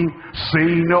upon me,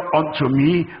 saying unto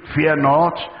me, Fear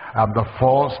not, I am the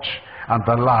first and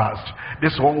the last.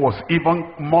 This one was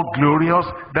even more glorious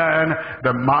than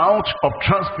the Mount of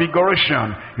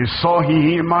Transfiguration. He saw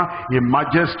him in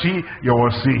majesty, you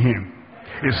will see him.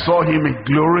 He saw him in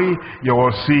glory, you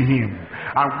will see him.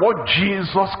 And what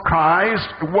Jesus Christ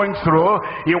went through,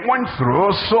 he went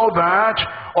through so that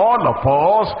all of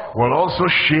us will also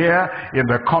share in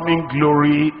the coming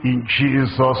glory in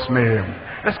Jesus' name.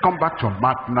 Let's come back to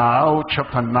Mark now,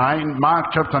 chapter 9. Mark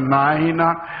chapter 9.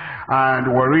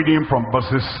 And we're reading from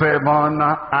verses 7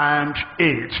 and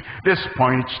 8. This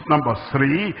point, number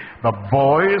 3, the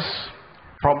voice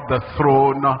from the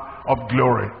throne of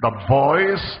glory. The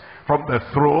voice from the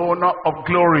throne of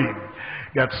glory.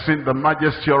 They had seen the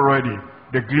majesty already,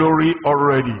 the glory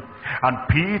already. And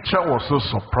Peter was so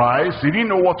surprised. He didn't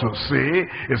know what to say.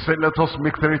 He said, let us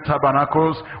make 3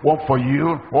 tabernacles, one for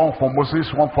you, one for Moses,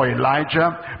 one for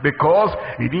Elijah, because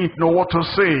he didn't know what to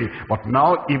say. But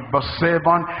now in verse 7,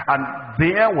 and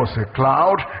there was a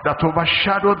cloud that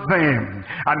overshadowed them,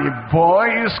 and a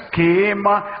voice came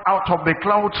out of the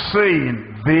cloud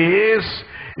saying, this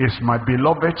is my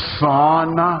beloved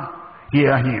Son,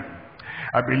 hear him.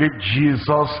 I believe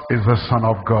Jesus is the Son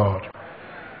of God.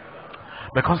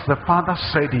 Because the Father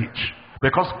said it.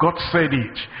 Because God said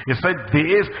it. He said,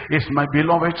 this is my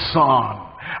beloved Son.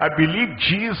 I believe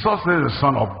Jesus is the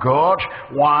Son of God.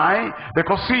 Why?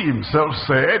 Because he himself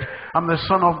said, I'm the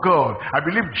Son of God. I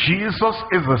believe Jesus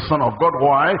is the Son of God.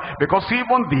 Why? Because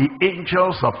even the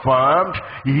angels affirmed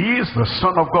he is the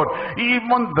Son of God.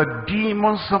 Even the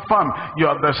demons affirmed, you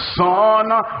are the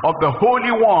Son of the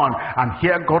Holy One. And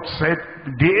here God said,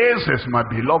 this is my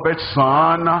beloved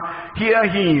Son. Hear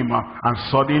him. And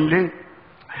suddenly,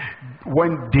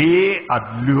 when they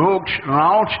had looked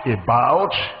round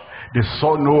about, they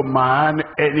saw no man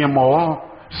anymore,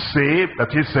 save,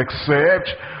 that is, except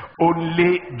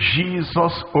only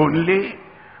Jesus only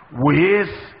with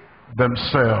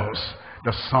themselves,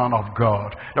 the Son of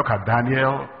God. Look at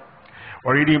Daniel.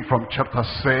 We're reading from chapter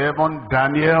 7,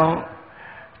 Daniel,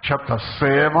 chapter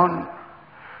 7.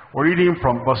 We're reading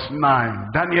from verse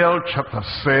 9. Daniel chapter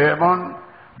 7,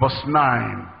 verse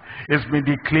 9. It's been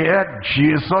declared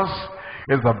Jesus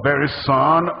is the very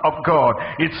Son of God.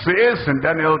 It says in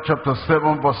Daniel chapter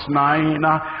 7 verse 9,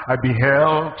 I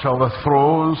beheld till the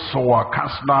thrones were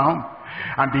cast down,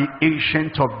 and the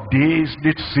Ancient of Days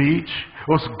did sit,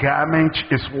 whose garment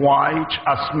is white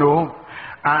as snow,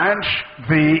 and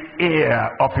the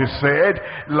hair of his head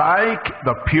like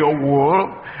the pure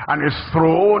wool, and his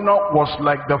throne was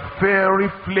like the fiery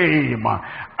flame,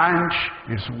 and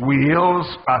his wheels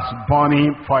as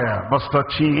burning fire. Verse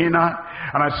 13, and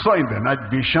I saw in the night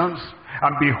visions,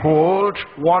 and behold,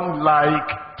 one like,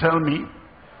 tell me,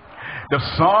 the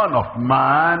Son of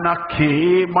Man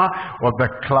came with the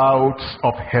clouds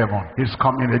of heaven. He's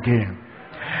coming again.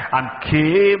 And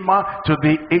came to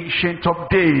the Ancient of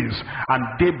Days, and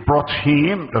they brought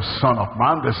him, the Son of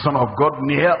Man, the Son of God,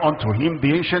 near unto him,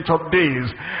 the Ancient of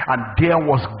Days, and there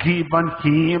was given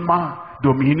him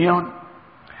dominion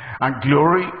and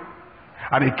glory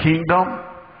and a kingdom.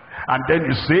 And then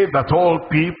you say that all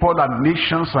people and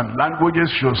nations and languages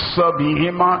should serve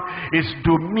him. His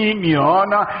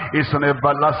dominion is an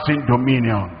everlasting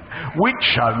dominion, which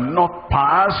shall not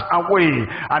pass away,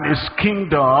 and his kingdom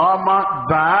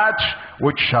that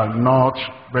which shall not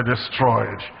be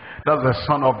destroyed. That's the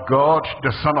Son of God,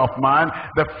 the Son of Man.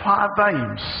 The Father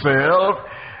himself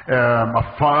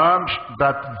affirmed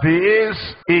that this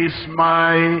is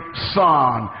my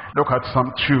Son. Look at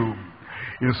Psalm 2.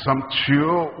 In Psalm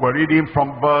 2, we're reading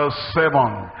from verse 7.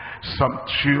 Psalm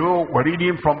 2, we're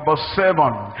reading from verse 7.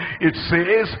 It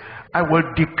says, I will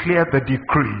declare the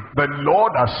decree. The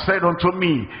Lord has said unto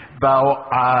me, thou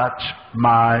art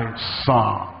my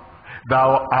Son.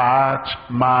 Thou art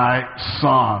my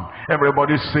Son.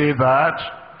 Everybody say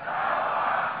that.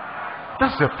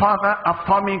 That's the Father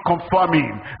affirming,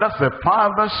 confirming. That's the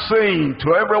Father saying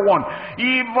to everyone,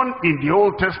 even in the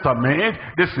Old Testament,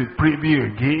 this is preview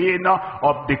again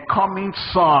of the coming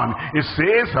Son. It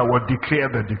says, I will declare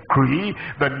the decree.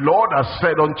 The Lord has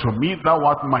said unto me, thou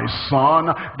art my Son.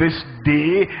 This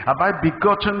day have I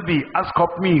begotten thee. Ask of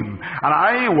me, and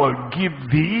I will give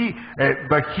thee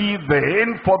the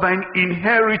heathen for thine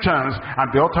inheritance,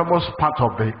 and the uttermost part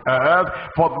of the earth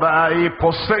for thy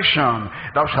possession.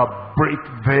 Thou shalt break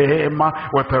them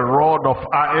with a rod of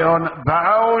iron.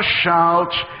 Thou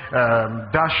shalt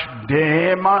dash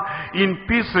them in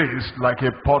pieces like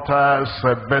a potter's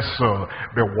vessel.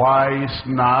 Be wise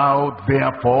now,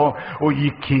 therefore, O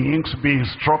ye kings, be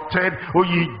instructed, O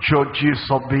ye judges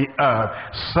of the earth.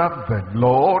 Serve the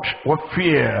Lord with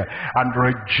fear, and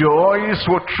rejoice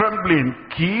with trembling.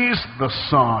 Kiss the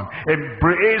Son,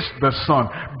 embrace the Son,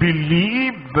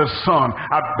 believe the Son,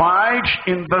 abide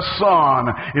in the Son.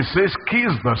 It says,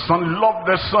 kiss the Son, love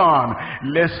the Son,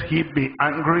 lest he be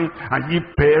angry and ye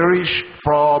perish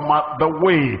from the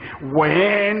way,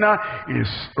 when his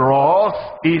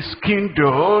wrath is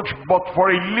kindled but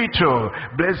for a little.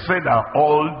 Blessed are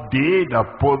all they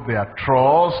that put their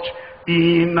trust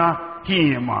in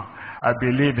him. I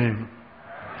believe him.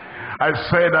 I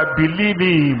said, I believe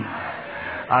him,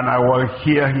 and I will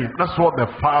hear him. That's what the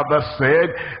Father said.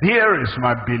 Here is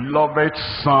my beloved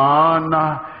Son.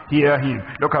 Hear him.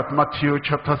 Look at Matthew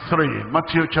chapter 3.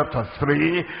 Matthew chapter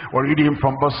 3, we're reading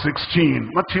from verse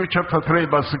 16. Matthew chapter 3,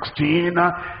 verse 16.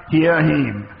 Hear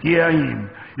him. Hear him.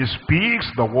 He speaks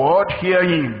the word, hear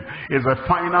him. Is the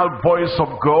final voice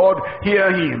of God,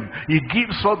 hear him. He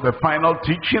gives us the final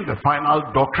teaching, the final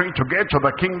doctrine to get to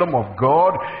the kingdom of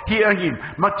God, hear him.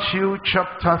 Matthew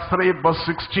chapter 3 verse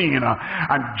 16.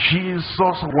 And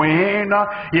Jesus, when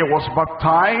he was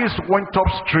baptized, went up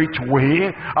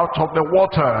straightway out of the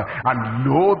water,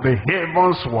 and lo, the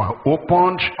heavens were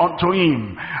opened unto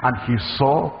him, and he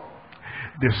saw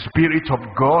the Spirit of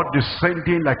God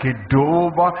descending like a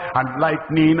dove and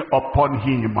lightning upon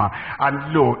him.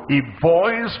 And lo, a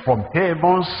voice from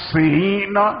heaven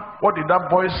saying, what did that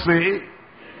voice say?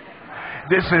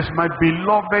 This is my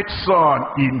beloved Son,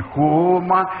 in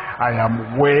whom I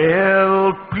am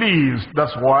well pleased.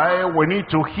 That's why we need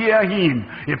to hear him.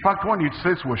 In fact, when it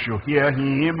says we should hear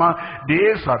him,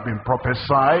 this have been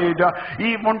prophesied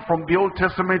even from the Old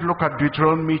Testament. Look at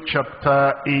Deuteronomy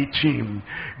chapter 18.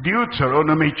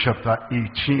 Deuteronomy chapter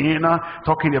 18,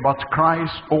 talking about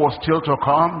Christ who was still to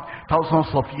come, thousands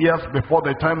of years before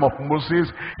the time of Moses.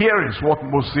 Here is what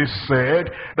Moses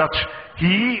said, that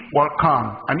he will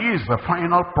come, and he is the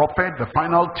final prophet, the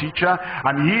final teacher,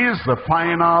 and he is the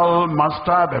final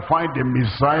master, the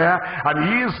Messiah, and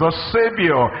he is the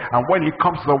Savior. And when he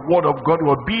comes, the word of God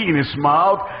will be in his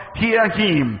mouth. Hear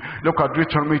him. Look at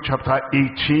Deuteronomy chapter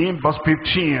 18, verse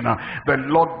 15. The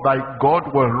Lord thy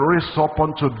God will raise up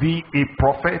unto thee a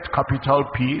prophet, capital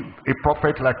P, a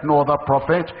prophet like no other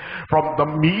prophet, from the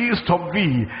midst of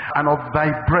thee and of thy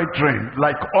brethren,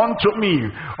 like unto me.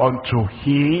 Unto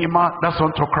him, that's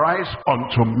unto Christ.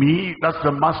 Unto me, that's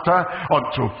the master.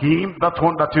 Unto him, that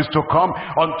one that is to come.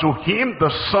 Unto him,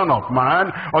 the Son of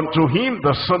Man. Unto him,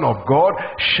 the Son of God,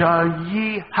 shall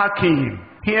ye hearken.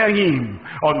 Hear him.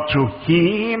 Unto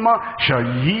him shall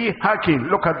ye hearken.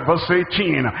 Look at verse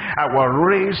 18. I will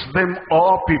raise them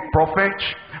up a prophet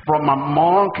from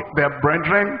among their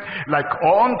brethren, like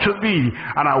unto thee,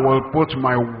 and I will put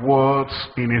my words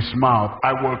in his mouth.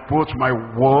 I will put my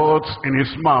words in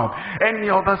his mouth. Any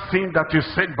other thing that is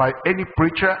said by any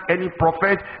preacher, any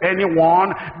prophet,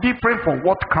 anyone, different from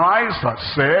what Christ has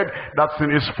said, that's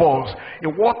in his false.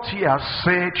 In what he has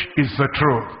said is the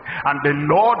truth. And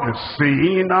the Lord is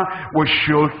saying, we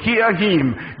shall hear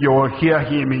him. You will hear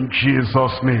him in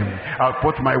Jesus' name. I'll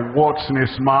put my words in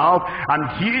his mouth,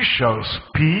 and he shall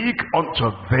speak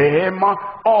unto them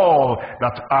all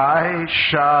that I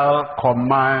shall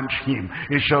command him.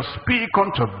 He shall speak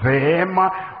unto them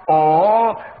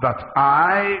all that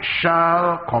I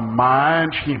shall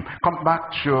command him. Come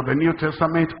back to the New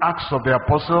Testament, Acts of the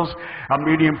Apostles. I'm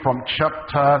reading from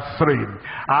chapter 3.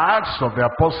 Acts of the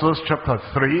Apostles, chapter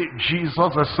 3. Jesus,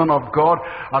 the Son of God,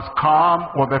 has come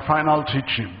with the final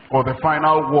teaching, with the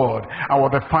final word, and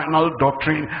with the final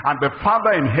doctrine. And the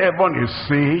Father in heaven is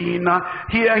saying,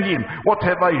 hear him.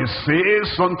 Whatever he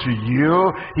says unto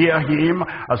you, hear him.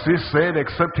 As he said,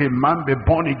 except a man be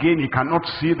born again, he cannot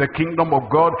see the kingdom of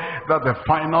God. That the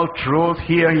final truth,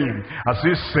 hear him. As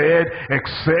he said,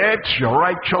 except your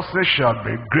righteousness shall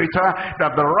be greater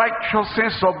than the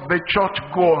righteousness of the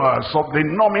churchgoers, of the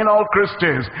nominal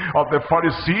Christians, of the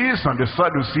Pharisees and the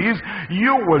Sadducees,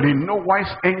 you will in no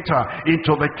wise enter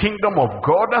into the kingdom of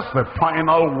God. That's the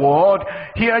final word.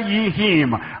 Hear ye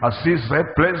him. As he said,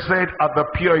 blessed are the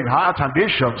pure in heart, and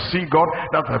they shall see God.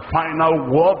 That's the final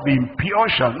word. The impure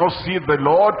shall not see the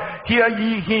Lord. Hear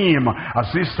ye him. As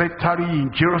he said, tarry in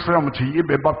Jerusalem until ye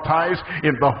be baptized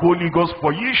in the Holy Ghost,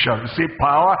 for ye shall receive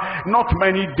power. Not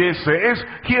many days says,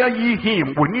 hear ye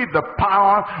him. We need the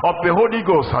power of the Holy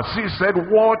Ghost. As he said,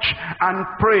 watch and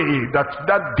pray that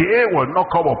that day will not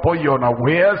come upon you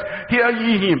unawares. Hear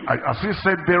ye him. As he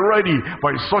said, be ready,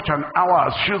 for in such an hour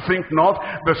as you think not,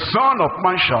 the Son of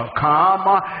Man shall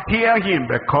come. Hear him,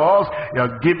 because he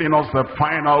has given us the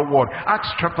final word. Acts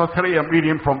chapter 3, I'm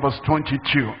reading from verse 22.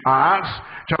 Acts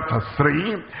chapter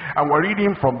 3, and we're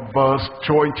reading from verse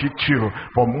 22.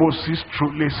 For Moses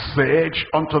truly said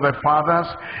unto the fathers,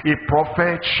 a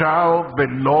prophet shall the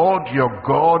Lord your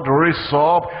God raise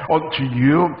up unto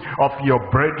you of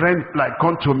your brethren like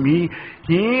unto me.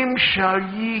 Him shall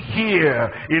ye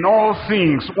hear in all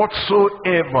things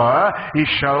whatsoever he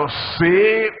shall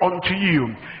say unto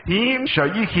you. Him shall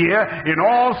ye hear in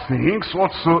all things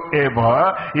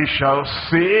whatsoever he shall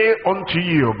say unto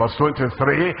you. Verse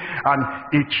 23, and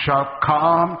it shall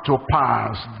come to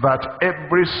pass that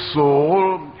every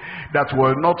soul that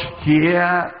will not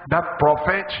hear that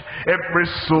prophet, every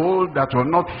soul that will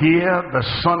not hear the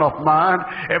Son of Man,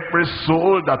 every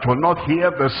soul that will not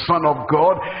hear the Son of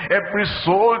God, every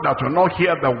soul that will not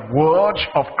hear the word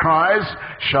of Christ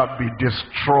shall be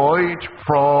destroyed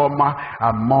from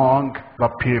among the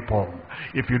people.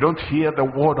 If you don't hear the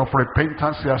word of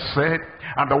repentance, he has said,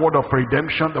 and the word of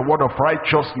redemption, the word of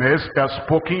righteousness, he has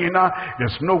spoken,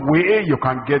 there's no way you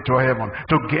can get to heaven.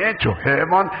 To get to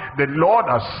heaven, the Lord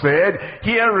has said,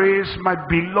 here is my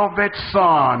beloved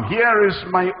Son, here is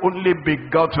my only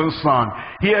begotten Son.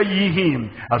 Hear ye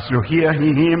him. As you hear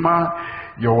him,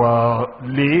 you will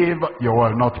live, you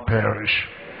will not perish.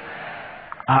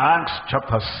 Acts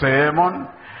chapter 7,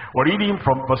 We're reading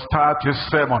from verse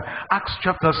 37. Acts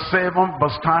chapter 7,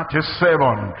 verse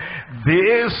 37.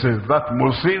 This is that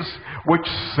Moses which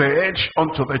said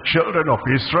unto the children of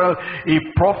Israel, a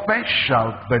prophet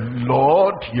shall the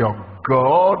Lord your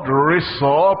God raise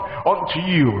up unto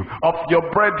you of your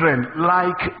brethren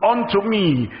like unto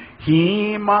me.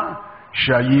 Him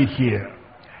shall ye hear.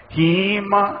 Him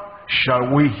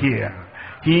shall we hear.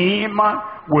 Him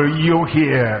will you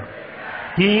hear.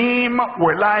 Him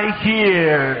will I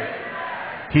hear.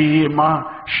 Him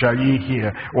shall ye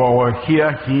hear. We will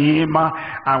hear him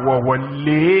and we will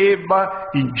live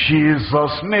in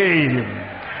Jesus' name.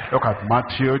 Look at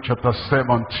Matthew chapter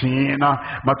 17.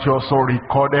 Matthew also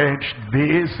recorded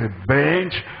this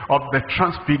event of the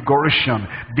Transfiguration,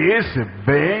 this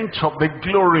event of the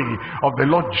glory of the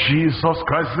Lord Jesus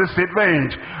Christ, this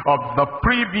event of the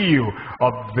preview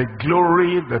of the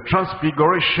glory, the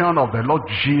Transfiguration of the Lord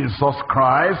Jesus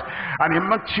Christ. And in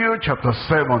Matthew chapter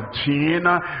 17,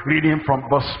 reading from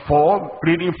verse 4,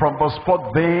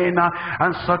 then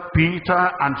answered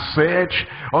Peter and said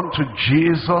unto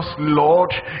Jesus,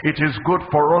 Lord, it is good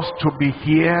for us to be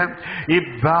here.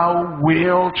 If thou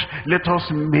wilt, let us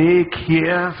make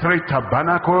here 3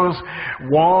 tabernacles,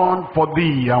 one for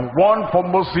thee, and one for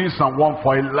Moses, and one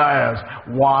for Elias.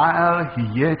 While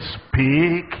he yet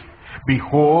spake,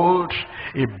 behold,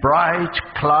 a bright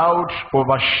cloud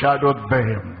overshadowed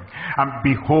them. And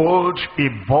behold, a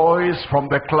voice from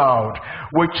the cloud,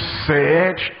 which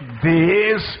said,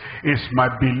 This is my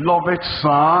beloved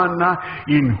Son,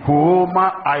 in whom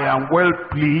I am well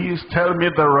pleased. Tell me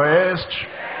the rest.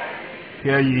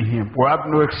 Hear ye him. We have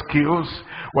no excuse.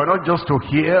 We're not just to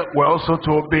hear, we're also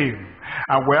to obey.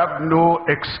 And we have no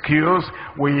excuse.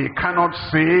 We cannot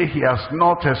say he has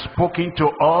not spoken to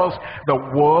us the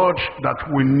word that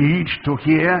we need to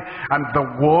hear and the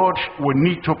word we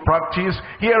need to practice.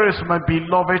 Here is my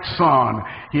beloved Son,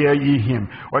 hear ye him.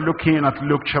 We're looking at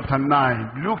Luke chapter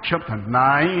 9. Luke chapter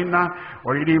 9,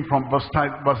 we're reading from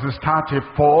verses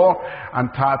 34 and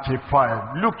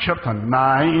 35. Luke chapter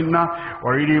 9,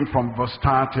 we're reading from verse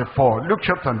 34. Luke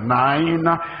chapter 9,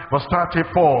 verse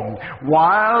 34.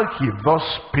 While he thus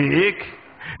spake,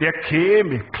 there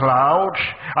came a cloud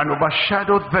and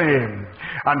overshadowed them,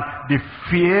 and they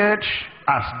feared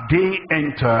as they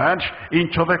entered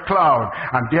into the cloud.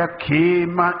 And there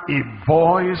came a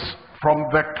voice from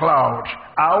the cloud,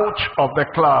 out of the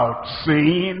cloud,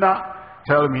 saying,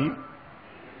 tell me,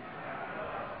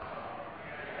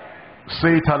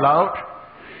 say it aloud.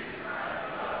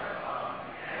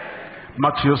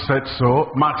 Matthew said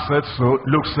so, Mark said so,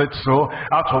 Luke said so.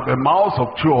 Out of the mouths of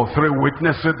 2 or 3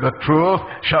 witnesses the truth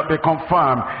shall be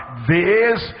confirmed.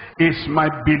 This is my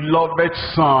beloved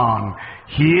Son,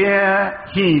 hear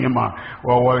him.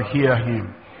 Well, we'll hear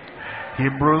him.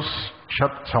 Hebrews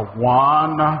chapter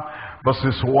 1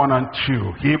 verses 1 and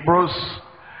 2. Hebrews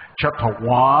chapter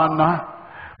 1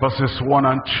 verses 1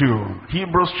 and 2.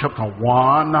 Hebrews chapter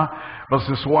 1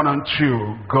 verses 1 and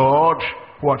 2. God,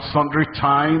 who at sundry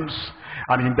times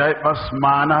and in diverse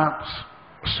manners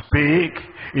spake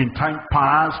in time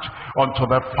past unto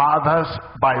the fathers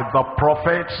by the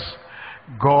prophets.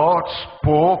 God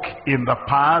spoke in the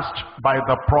past by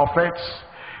the prophets.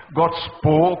 God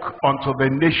spoke unto the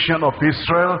nation of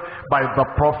Israel by the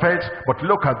prophets. But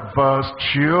look at verse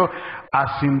 2.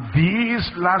 As in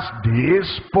these last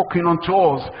days spoken unto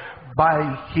us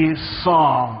by his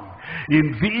Son.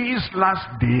 In these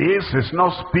last days is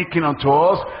now speaking unto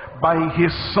us by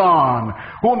his Son,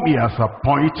 whom he has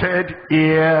appointed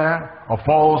heir of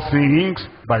all things,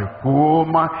 by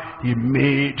whom he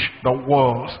made the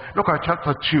worlds. Look at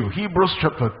chapter 2, Hebrews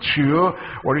chapter 2,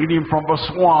 we're reading from verse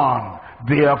 1.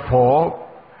 Therefore,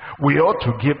 we ought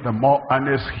to give the more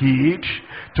earnest heed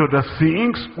to the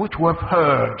things which we have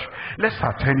heard, lest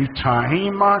at any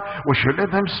time we should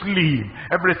let them sleep.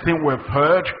 Everything we've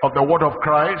heard of the word of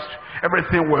Christ,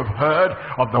 everything we've heard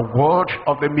of the word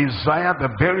of the Messiah,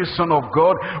 the very Son of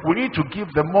God, we need to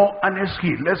give them more earnest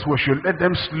heed, lest we should let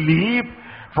them sleep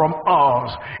from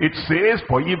us. It says,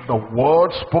 for if the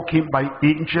word spoken by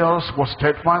angels was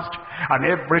steadfast, and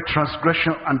every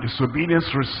transgression and disobedience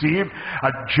received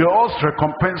a just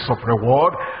recompense of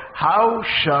reward, how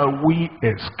shall we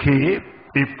escape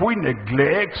if we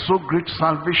neglect so great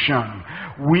salvation,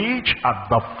 which at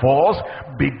the first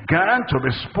began to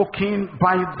be spoken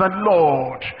by the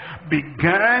Lord,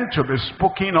 began to be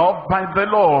spoken of by the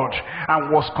Lord,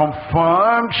 and was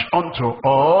confirmed unto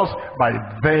us by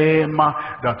them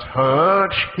that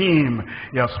heard him.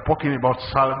 He has spoken about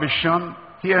salvation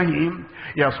Hear him.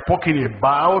 He has spoken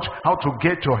about how to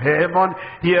get to heaven.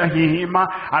 Hear him.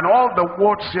 And all the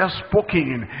words he has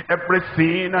spoken,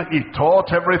 everything he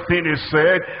taught, everything he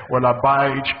said will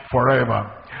abide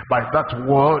forever. By that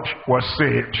word we're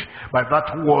saved. By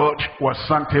that word we're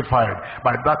sanctified.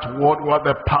 By that word we're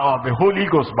the power of the Holy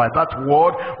Ghost. By that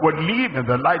word we live in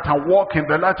the light and walk in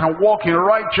the light and walk in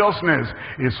righteousness.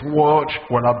 His word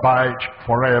will abide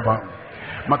forever.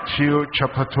 Matthew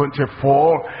chapter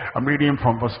 24, I'm reading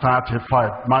from verse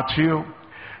 35. Matthew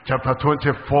chapter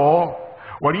 24,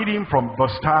 we're reading from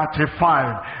verse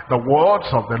 35. The words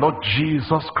of the Lord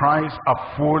Jesus Christ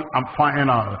are full and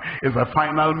final. It's a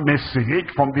final message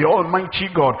from the Almighty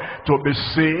God. To be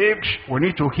saved, we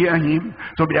need to hear him.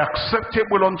 To be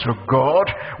acceptable unto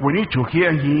God, we need to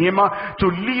hear him. To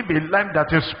live a life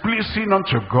that is pleasing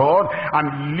unto God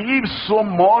and live so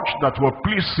much that will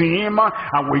please him,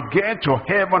 and we get to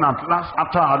heaven at last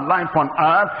after our life on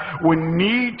earth, we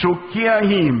need to hear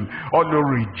him. All who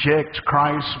reject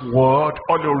Christ's word,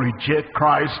 all who reject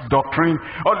Christ's doctrine,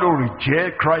 all who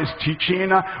reject Christ's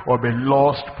teaching will be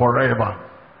lost forever.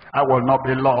 I will not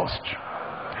be lost.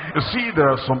 You see, there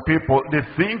are some people, they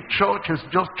think church is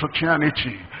just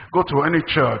Christianity. Go to any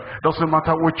church. Doesn't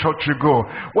matter which church you go.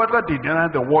 Whether they deny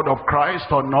the word of Christ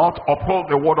or not, uphold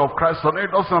the word of Christ or not,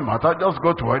 it doesn't matter. Just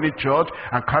go to any church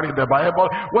and carry the Bible.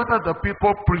 Whether the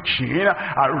people preaching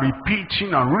are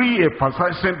repeating and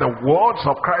re-emphasizing the words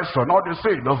of Christ or not, they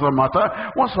say it doesn't matter.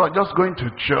 Once we are just going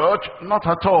to church, not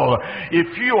at all.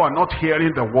 If you are not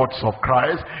hearing the words of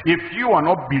Christ, if you are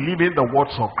not believing the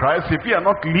words of Christ, if you are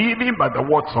not living by the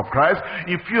words of Christ,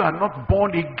 if you are not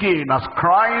born again as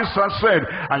Christ has said,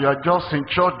 and you are just in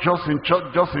church,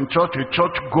 a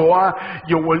church goer,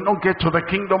 you will not get to the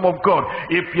kingdom of God.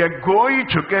 If you are going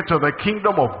to get to the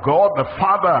kingdom of God, the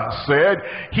Father said,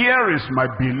 here is my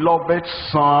beloved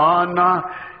Son,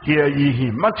 hear ye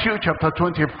him. Matthew chapter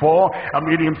 24, I'm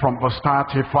reading from verse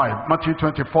 35. Matthew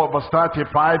 24 verse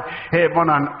 35, heaven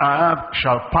and earth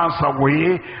shall pass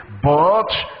away, but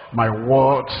my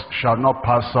words shall not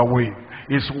pass away.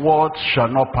 His words shall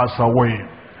not pass away.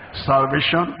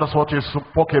 Salvation, that's what he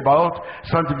spoke about.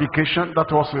 Sanctification,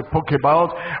 that's what he spoke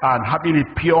about. And having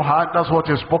a pure heart, that's what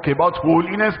he spoke about.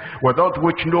 Holiness, without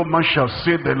which no man shall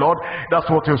see the Lord, that's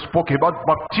what he spoke about.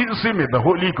 Baptism in the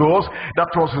Holy Ghost,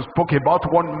 that's what he spoke about.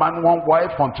 One man, one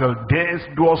wife, until death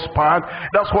do us part.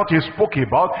 That's what he spoke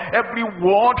about. Every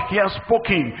word he has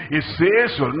spoken, he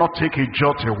says, you'll not take a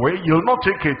jot away, you'll not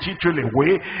take a tittle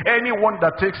away. Anyone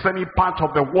that takes any part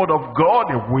of the word of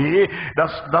God away,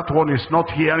 that one is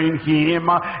not hearing him.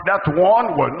 That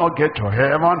one will not get to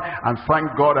heaven. And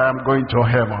thank God I am going to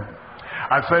heaven.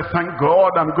 I say, thank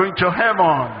God I'm going to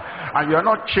heaven. And you're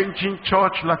not changing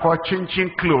church like we're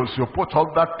changing clothes. You put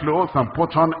off that clothes and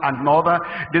put on another.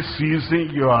 This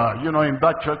season you are, in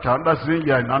that church, another season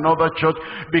you're in another church,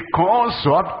 because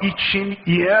you have itching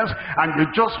ears and you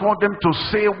just want them to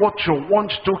say what you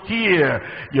want to hear.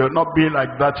 You'll not be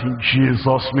like that in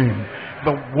Jesus' name.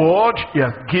 The word he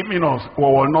has given us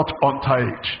will not alter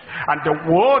it. And the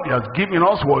word he has given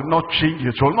us will not change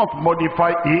it, will not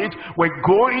modify it. We're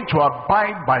going to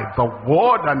abide by the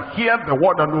word and hear the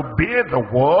word and obey the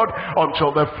word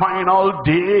until the final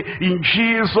day in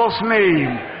Jesus'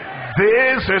 name.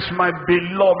 This is my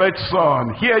beloved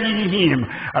Son. Hear ye him.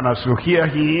 And as you hear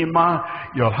him,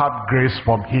 you'll have grace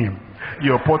from him.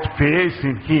 You put faith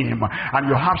in him, and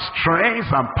you have strength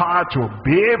and power to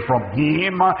obey from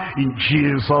him in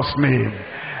Jesus' name.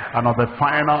 And on the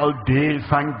final day,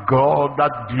 thank God,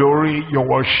 that glory you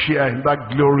will share in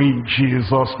that glory in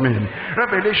Jesus' name.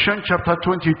 Revelation chapter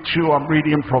 22, I'm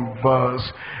reading from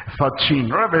verse 13.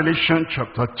 Revelation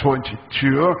chapter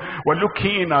 22, we're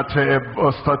looking at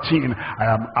verse 13. I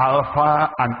am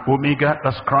Alpha and Omega,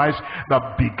 that's Christ, the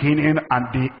beginning and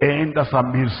the end, that's our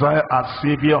Messiah, our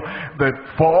Savior, the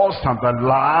first and the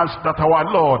last, that's our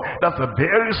Lord, that's the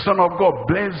very Son of God.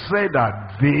 Blessed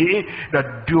are they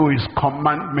that do his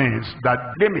commandments, that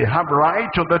they may have right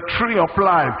to the tree of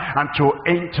life and to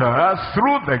enter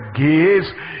through the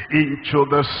gates into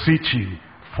the city.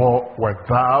 For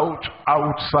without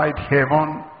outside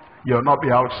heaven, you'll not be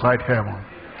outside heaven.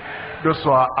 Those who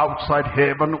are outside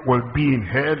heaven will be in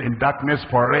hell, in darkness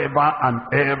forever and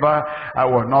ever. I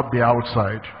will not be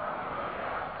outside.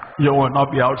 You will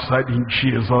not be outside in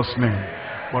Jesus' name.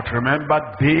 But remember,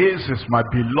 this is my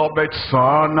beloved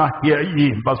son. Hear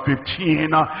ye, verse 15.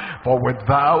 For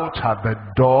without are the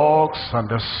dogs and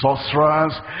the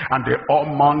sorcerers and the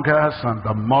whoremongers and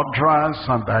the murderers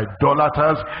and the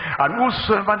idolaters, and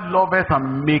whosoever loveth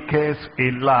and maketh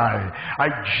a lie. I,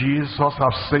 Jesus,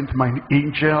 have sent my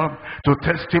angel to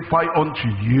testify unto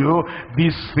you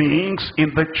these things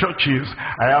in the churches.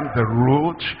 I am the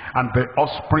root and the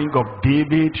offspring of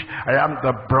David. I am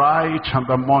the bright and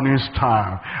the morning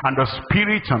star. And the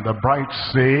Spirit and the bride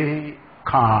say,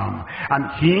 come. And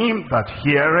him that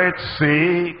heareth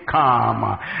say,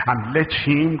 come. And let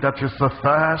him that is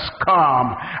athirst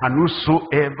come. And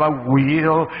whosoever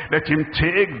will, let him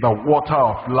take the water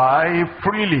of life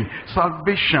freely.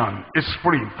 Salvation is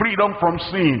free. Freedom from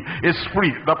sin is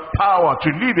free. The power to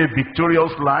live a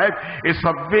victorious life is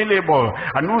available.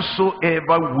 And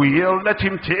whosoever will, let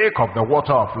him take of the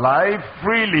water of life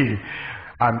freely.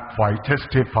 And for I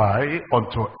testify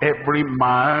unto every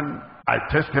man, I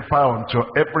testify unto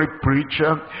every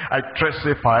preacher, I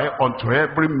testify unto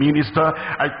every minister,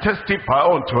 I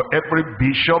testify unto every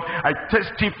bishop, I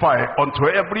testify unto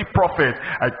every prophet,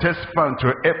 I testify unto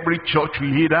every church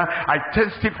leader, I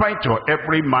testify to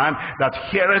every man that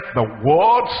heareth the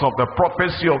words of the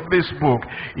prophecy of this book.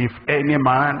 If any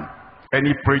man,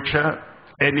 any preacher,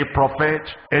 any prophet,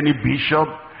 any bishop,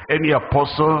 any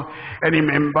apostle, any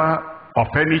member of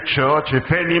any church, if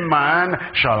any man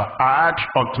shall add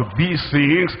unto these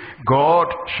things, God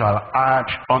shall add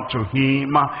unto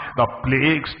him the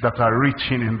plagues that are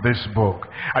written in this book.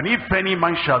 And if any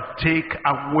man shall take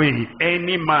away,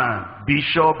 any man,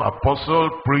 bishop, apostle,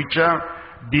 preacher,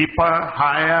 deeper,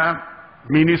 higher,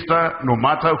 minister, no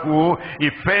matter who,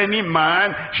 if any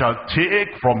man shall take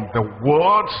from the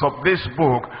words of this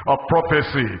book of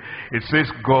prophecy, it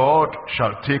says God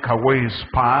shall take away his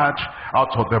part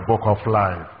out of the book of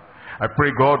life. I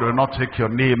pray God will not take your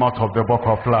name out of the book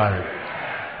of life.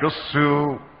 Those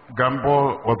who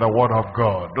gamble with the word of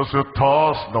God, those who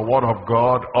toss the word of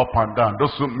God up and down,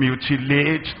 those who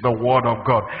mutilate the word of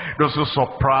God, those who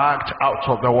subtract out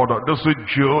of the word of God, those who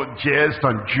jest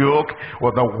and joke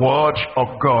with the word of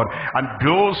God, and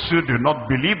those who do not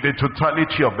believe the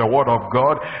totality of the word of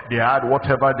God, they add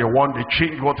whatever they want, they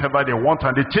change whatever they want,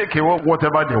 and they take away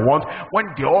whatever they want.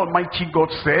 When the Almighty God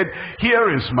said,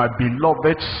 here is my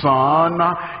beloved son,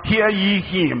 hear ye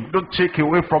him. Don't take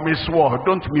away from his word,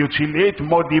 don't mutilate,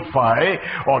 modify,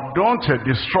 or don't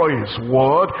destroy his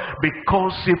word,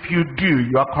 because if you do,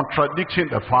 you are contradicting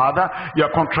the Father, you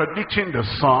are contradicting the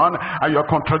Son, and you are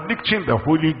contradicting the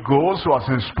Holy Ghost who has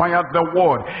inspired the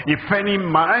word. If any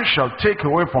man shall take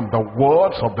away from the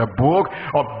words of the book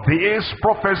of this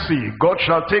prophecy, God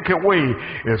shall take away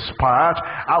his part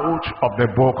out of the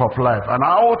book of life and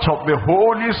out of the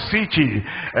holy city.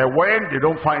 When they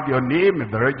don't find your name in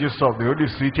the register of the holy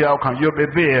city, how can you be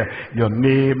there? Your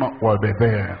name will be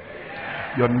there.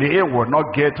 Your name will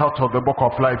not get out of the book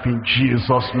of life in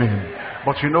Jesus' name.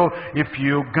 But you know, if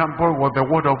you gamble with the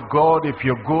word of God, if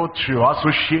you go to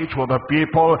associate with the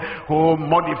people who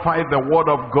modify the word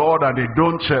of God and they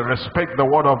don't respect the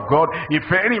word of God, if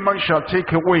any man shall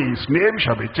take away, his name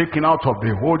shall be taken out of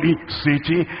the holy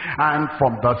city and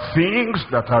from the things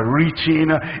that are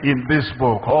written in this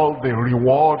book, all the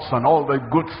rewards and all the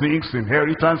good things,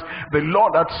 inheritance, the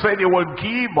Lord that said he will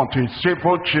give unto his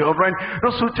faithful children.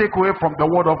 Those who take away from the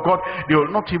word of God, they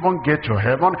will not even get to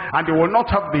heaven, and they will not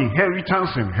have the inheritance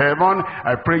in heaven.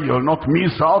 I pray you'll not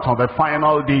miss out on the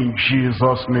final day in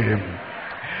Jesus' name.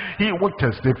 He who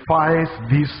testifies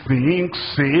these things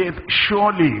saith,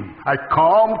 surely I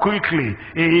come quickly.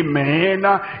 Amen.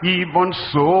 Even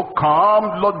so,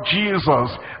 come, Lord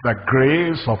Jesus. The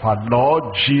grace of our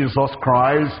Lord Jesus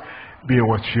Christ be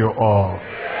with you all.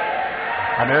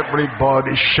 And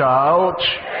everybody shout,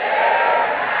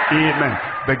 amen.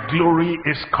 The glory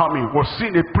is coming. We've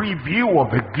seen a preview of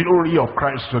the glory of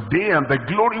Christ today, and the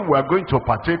glory we're going to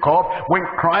partake of when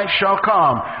Christ shall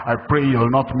come. I pray you'll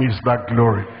not miss that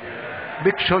glory.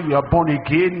 Make sure you are born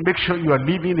again. Make sure you are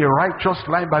living a righteous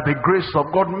life by the grace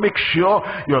of God. Make sure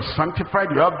you are sanctified.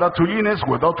 You have that holiness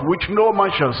without which no man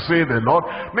shall see the Lord.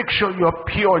 Make sure you are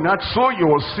pure in that, so you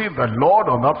will see the Lord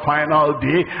on that final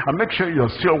day. And make sure you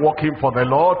are still working for the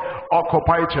Lord.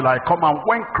 Occupy till I come. And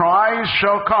when Christ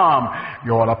shall come,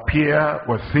 you will appear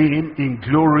with him in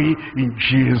glory in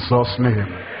Jesus' name.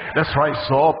 Let's rise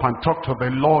up and talk to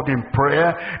the Lord in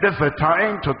prayer. This is the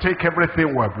time to take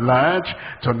everything we've learned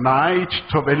tonight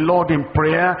to the Lord in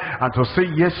prayer and to say,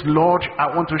 yes, Lord,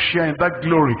 I want to share in that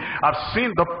glory. I've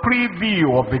seen the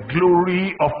preview of the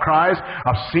glory of Christ.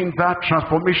 I've seen that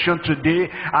transformation today,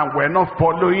 and we're not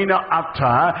following after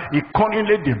a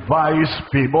cunningly devised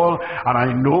fable. And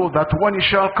I know that that when he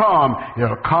shall come,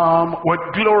 he'll come with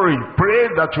glory. Pray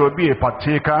that you'll be a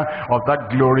partaker of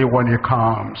that glory when he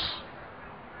comes.